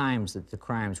 Also, the times that the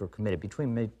crimes were committed,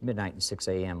 between midnight and 6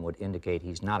 a.m., would indicate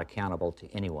he's not accountable to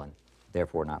anyone,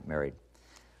 therefore not married.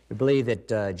 We believe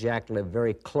that Jack lived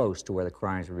very close to where the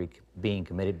crimes were being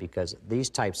committed because these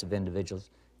types of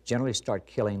individuals generally start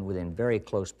killing within very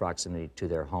close proximity to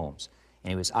their homes.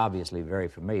 And he was obviously very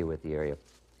familiar with the area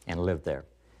and lived there.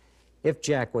 If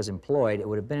Jack was employed, it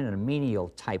would have been in a menial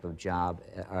type of job,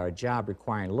 or a job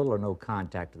requiring little or no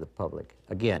contact with the public.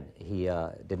 Again, he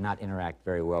did not interact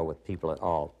very well with people at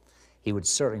all. He would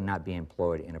certainly not be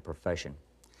employed in a profession.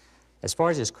 As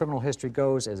far as his criminal history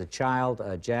goes, as a child,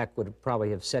 Jack would probably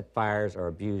have set fires or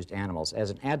abused animals.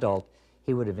 As an adult,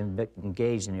 he would have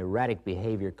engaged in erratic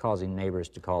behavior, causing neighbors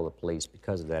to call the police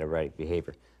because of that erratic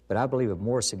behavior. But I believe of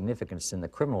more significance than the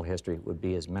criminal history would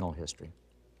be his mental history.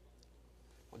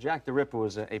 Well, Jack the Ripper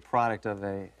was a product of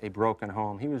a broken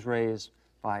home. He was raised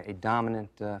by a dominant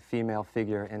female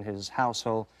figure in his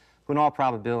household who in all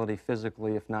probability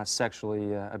physically, if not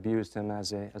sexually, abused him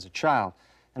as a child.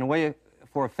 And a way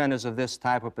for offenders of this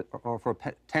type, or for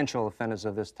potential offenders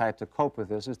of this type to cope with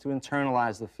this, is to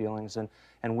internalize the feelings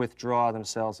and withdraw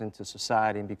themselves into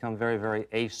society and become very, very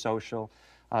asocial,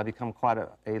 become quite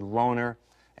a loner,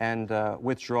 and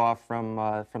withdraw from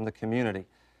the community.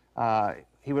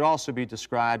 He would also be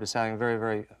described as having very,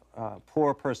 very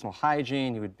poor personal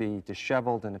hygiene. He would be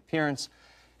disheveled in appearance.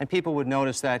 And people would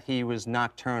notice that he was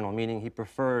nocturnal, meaning he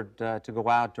preferred to go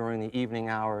out during the evening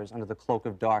hours under the cloak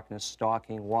of darkness,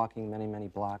 stalking, walking many, many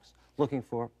blocks, looking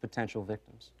for potential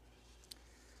victims.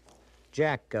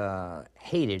 Jack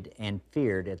hated and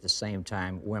feared at the same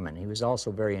time women. He was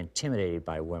also very intimidated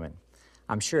by women.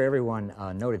 I'm sure everyone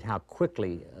noted how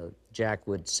quickly Jack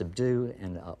would subdue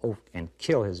and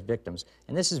kill his victims.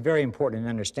 And this is very important in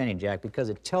understanding Jack because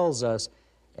it tells us,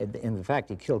 in the fact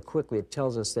he killed quickly, it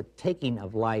tells us that taking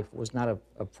of life was not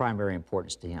of primary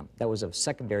importance to him. That was of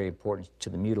secondary importance to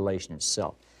the mutilation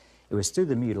itself. It was through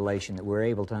the mutilation that we're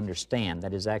able to understand,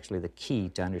 that is actually the key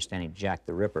to understanding Jack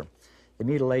the Ripper. The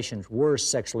mutilations were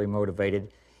sexually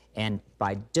motivated, and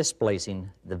by displacing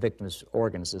the victim's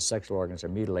organs, the sexual organs, or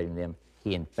mutilating them,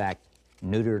 he in fact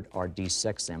neutered or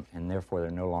desexed them, and therefore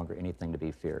they're no longer anything to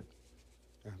be feared.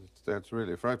 That's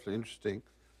really frightfully interesting.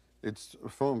 It's a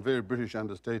form very British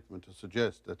understatement to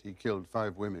suggest that he killed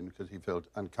 5 women because he felt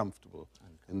uncomfortable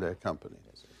in their company.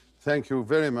 Yes, thank you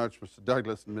very much, Mr.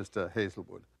 Douglas and Mr.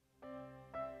 Hazelwood.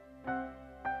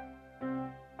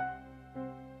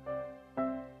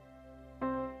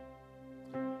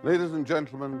 Ladies and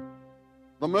gentlemen,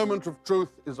 the moment of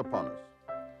truth is upon us.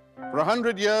 For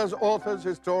 100 years, authors,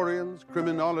 historians,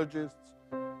 criminologists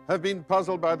have been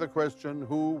puzzled by the question,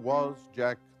 who was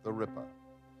Jack the Ripper?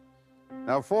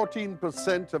 Now,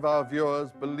 14% of our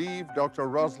viewers believe Dr.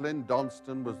 Rosalind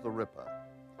Donston was the Ripper.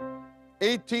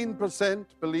 18%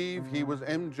 believe he was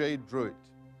M.J. Druitt.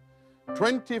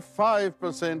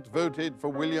 25% voted for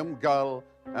William Gull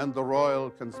and the Royal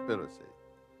Conspiracy.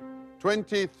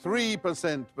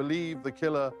 23% believe the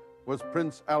killer was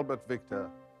Prince Albert Victor.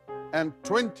 And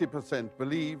 20%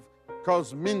 believe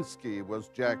Kosminski was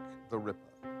Jack the Ripper.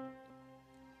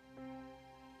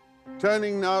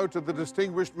 Turning now to the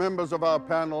distinguished members of our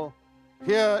panel,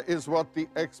 here is what the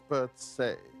experts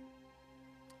say.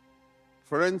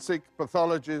 forensic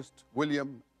pathologist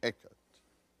William Eckert.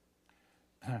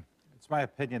 It's my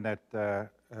opinion that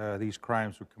these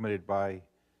crimes were committed by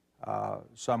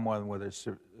someone with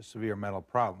a severe mental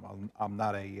problem. I'm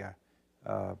not a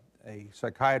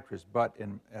psychiatrist, but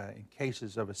in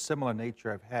cases of a similar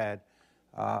nature I've had,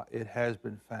 it has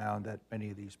been found that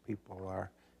many of these people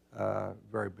are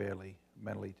very badly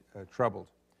mentally troubled.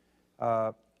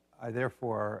 I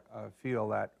therefore feel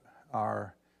that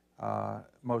our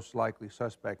most likely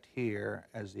suspect here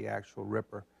as the actual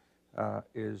Ripper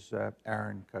is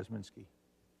Aaron Kosminski.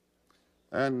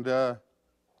 And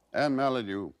Anne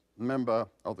Mallew, member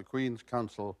of the Queen's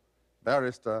Counsel,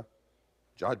 barrister,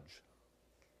 judge.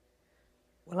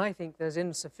 Well, I think there's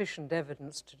insufficient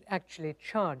evidence to actually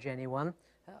charge anyone,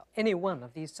 any one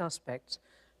of these suspects,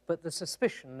 but the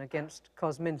suspicion against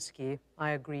Kosminski,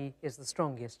 I agree, is the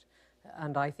strongest,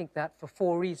 and I think that for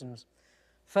 4 reasons.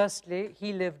 Firstly,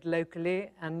 he lived locally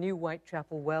and knew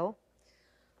Whitechapel well.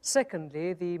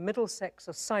 Secondly, the Middlesex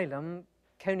Asylum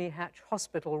Coney Hatch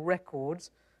Hospital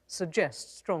records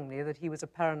suggest strongly that he was a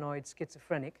paranoid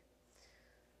schizophrenic.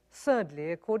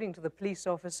 Thirdly, according to the police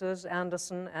officers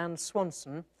Anderson and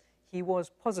Swanson, he was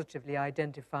positively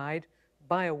identified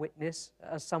by a witness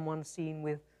as someone seen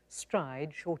with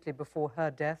Stride shortly before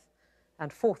her death.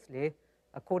 And fourthly,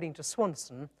 according to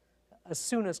Swanson, as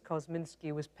soon as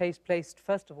Kosminski was placed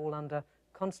first of all under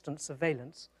constant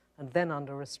surveillance and then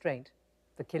under restraint,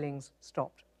 the killings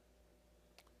stopped.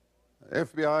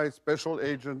 FBI Special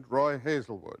Agent Roy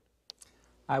Hazelwood.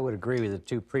 I would agree with the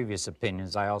 2 previous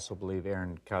opinions. I also believe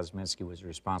Aaron Kosminski was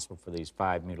responsible for these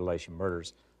 5 mutilation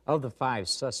murders. Of the 5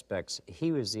 suspects,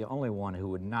 he was the only one who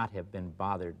would not have been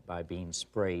bothered by being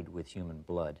sprayed with human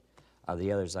blood.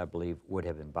 The others, I believe, would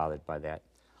have been bothered by that.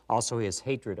 Also, his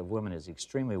hatred of women is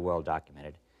extremely well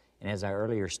documented. And as I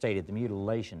earlier stated, the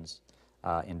mutilations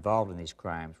involved in these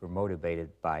crimes were motivated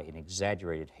by an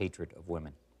exaggerated hatred of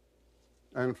women.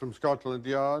 And from Scotland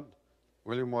Yard,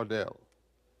 William Waddell.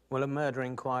 Well, a murder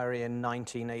inquiry in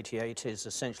 1988 is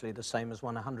essentially the same as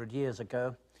one 100 years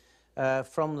ago.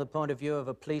 From the point of view of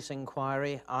a police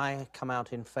inquiry, I come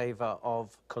out in favour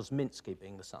of Kosminski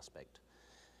being the suspect.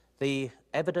 The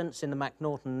evidence in the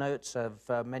McNaughton notes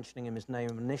of mentioning his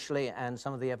name initially and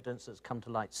some of the evidence that's come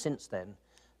to light since then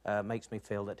makes me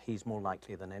feel that he's more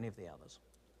likely than any of the others.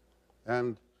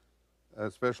 And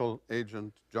Special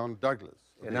Agent John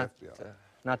Douglas of the FBI.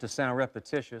 Not to sound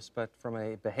repetitious, but from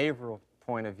a behavioral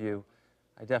point of view,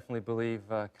 I definitely believe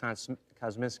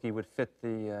Kosminski would fit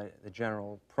the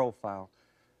general profile.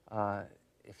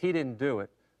 If he didn't do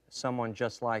it, someone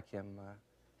just like him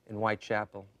in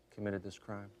Whitechapel committed this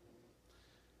crime.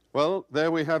 Well,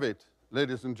 there we have it,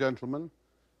 ladies and gentlemen.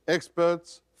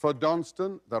 Experts for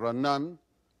Donston, there are none.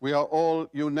 We are all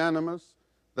unanimous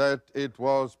that it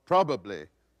was probably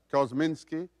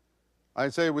Kosminski. I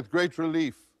say with great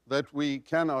relief that we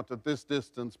cannot at this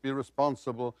distance be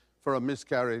responsible for a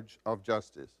miscarriage of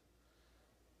justice.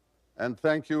 And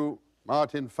thank you,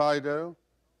 Martin Fido,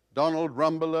 Donald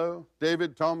Rumbelow,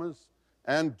 David Thomas,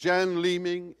 and Jan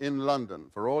Leeming in London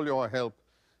for all your help.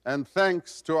 And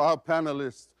thanks to our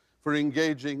panelists for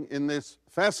engaging in this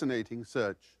fascinating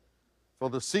search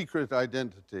for the secret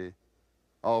identity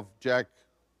of Jack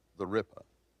the Ripper.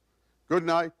 Good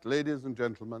night, ladies and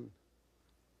gentlemen.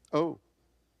 Oh,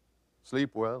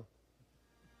 sleep well.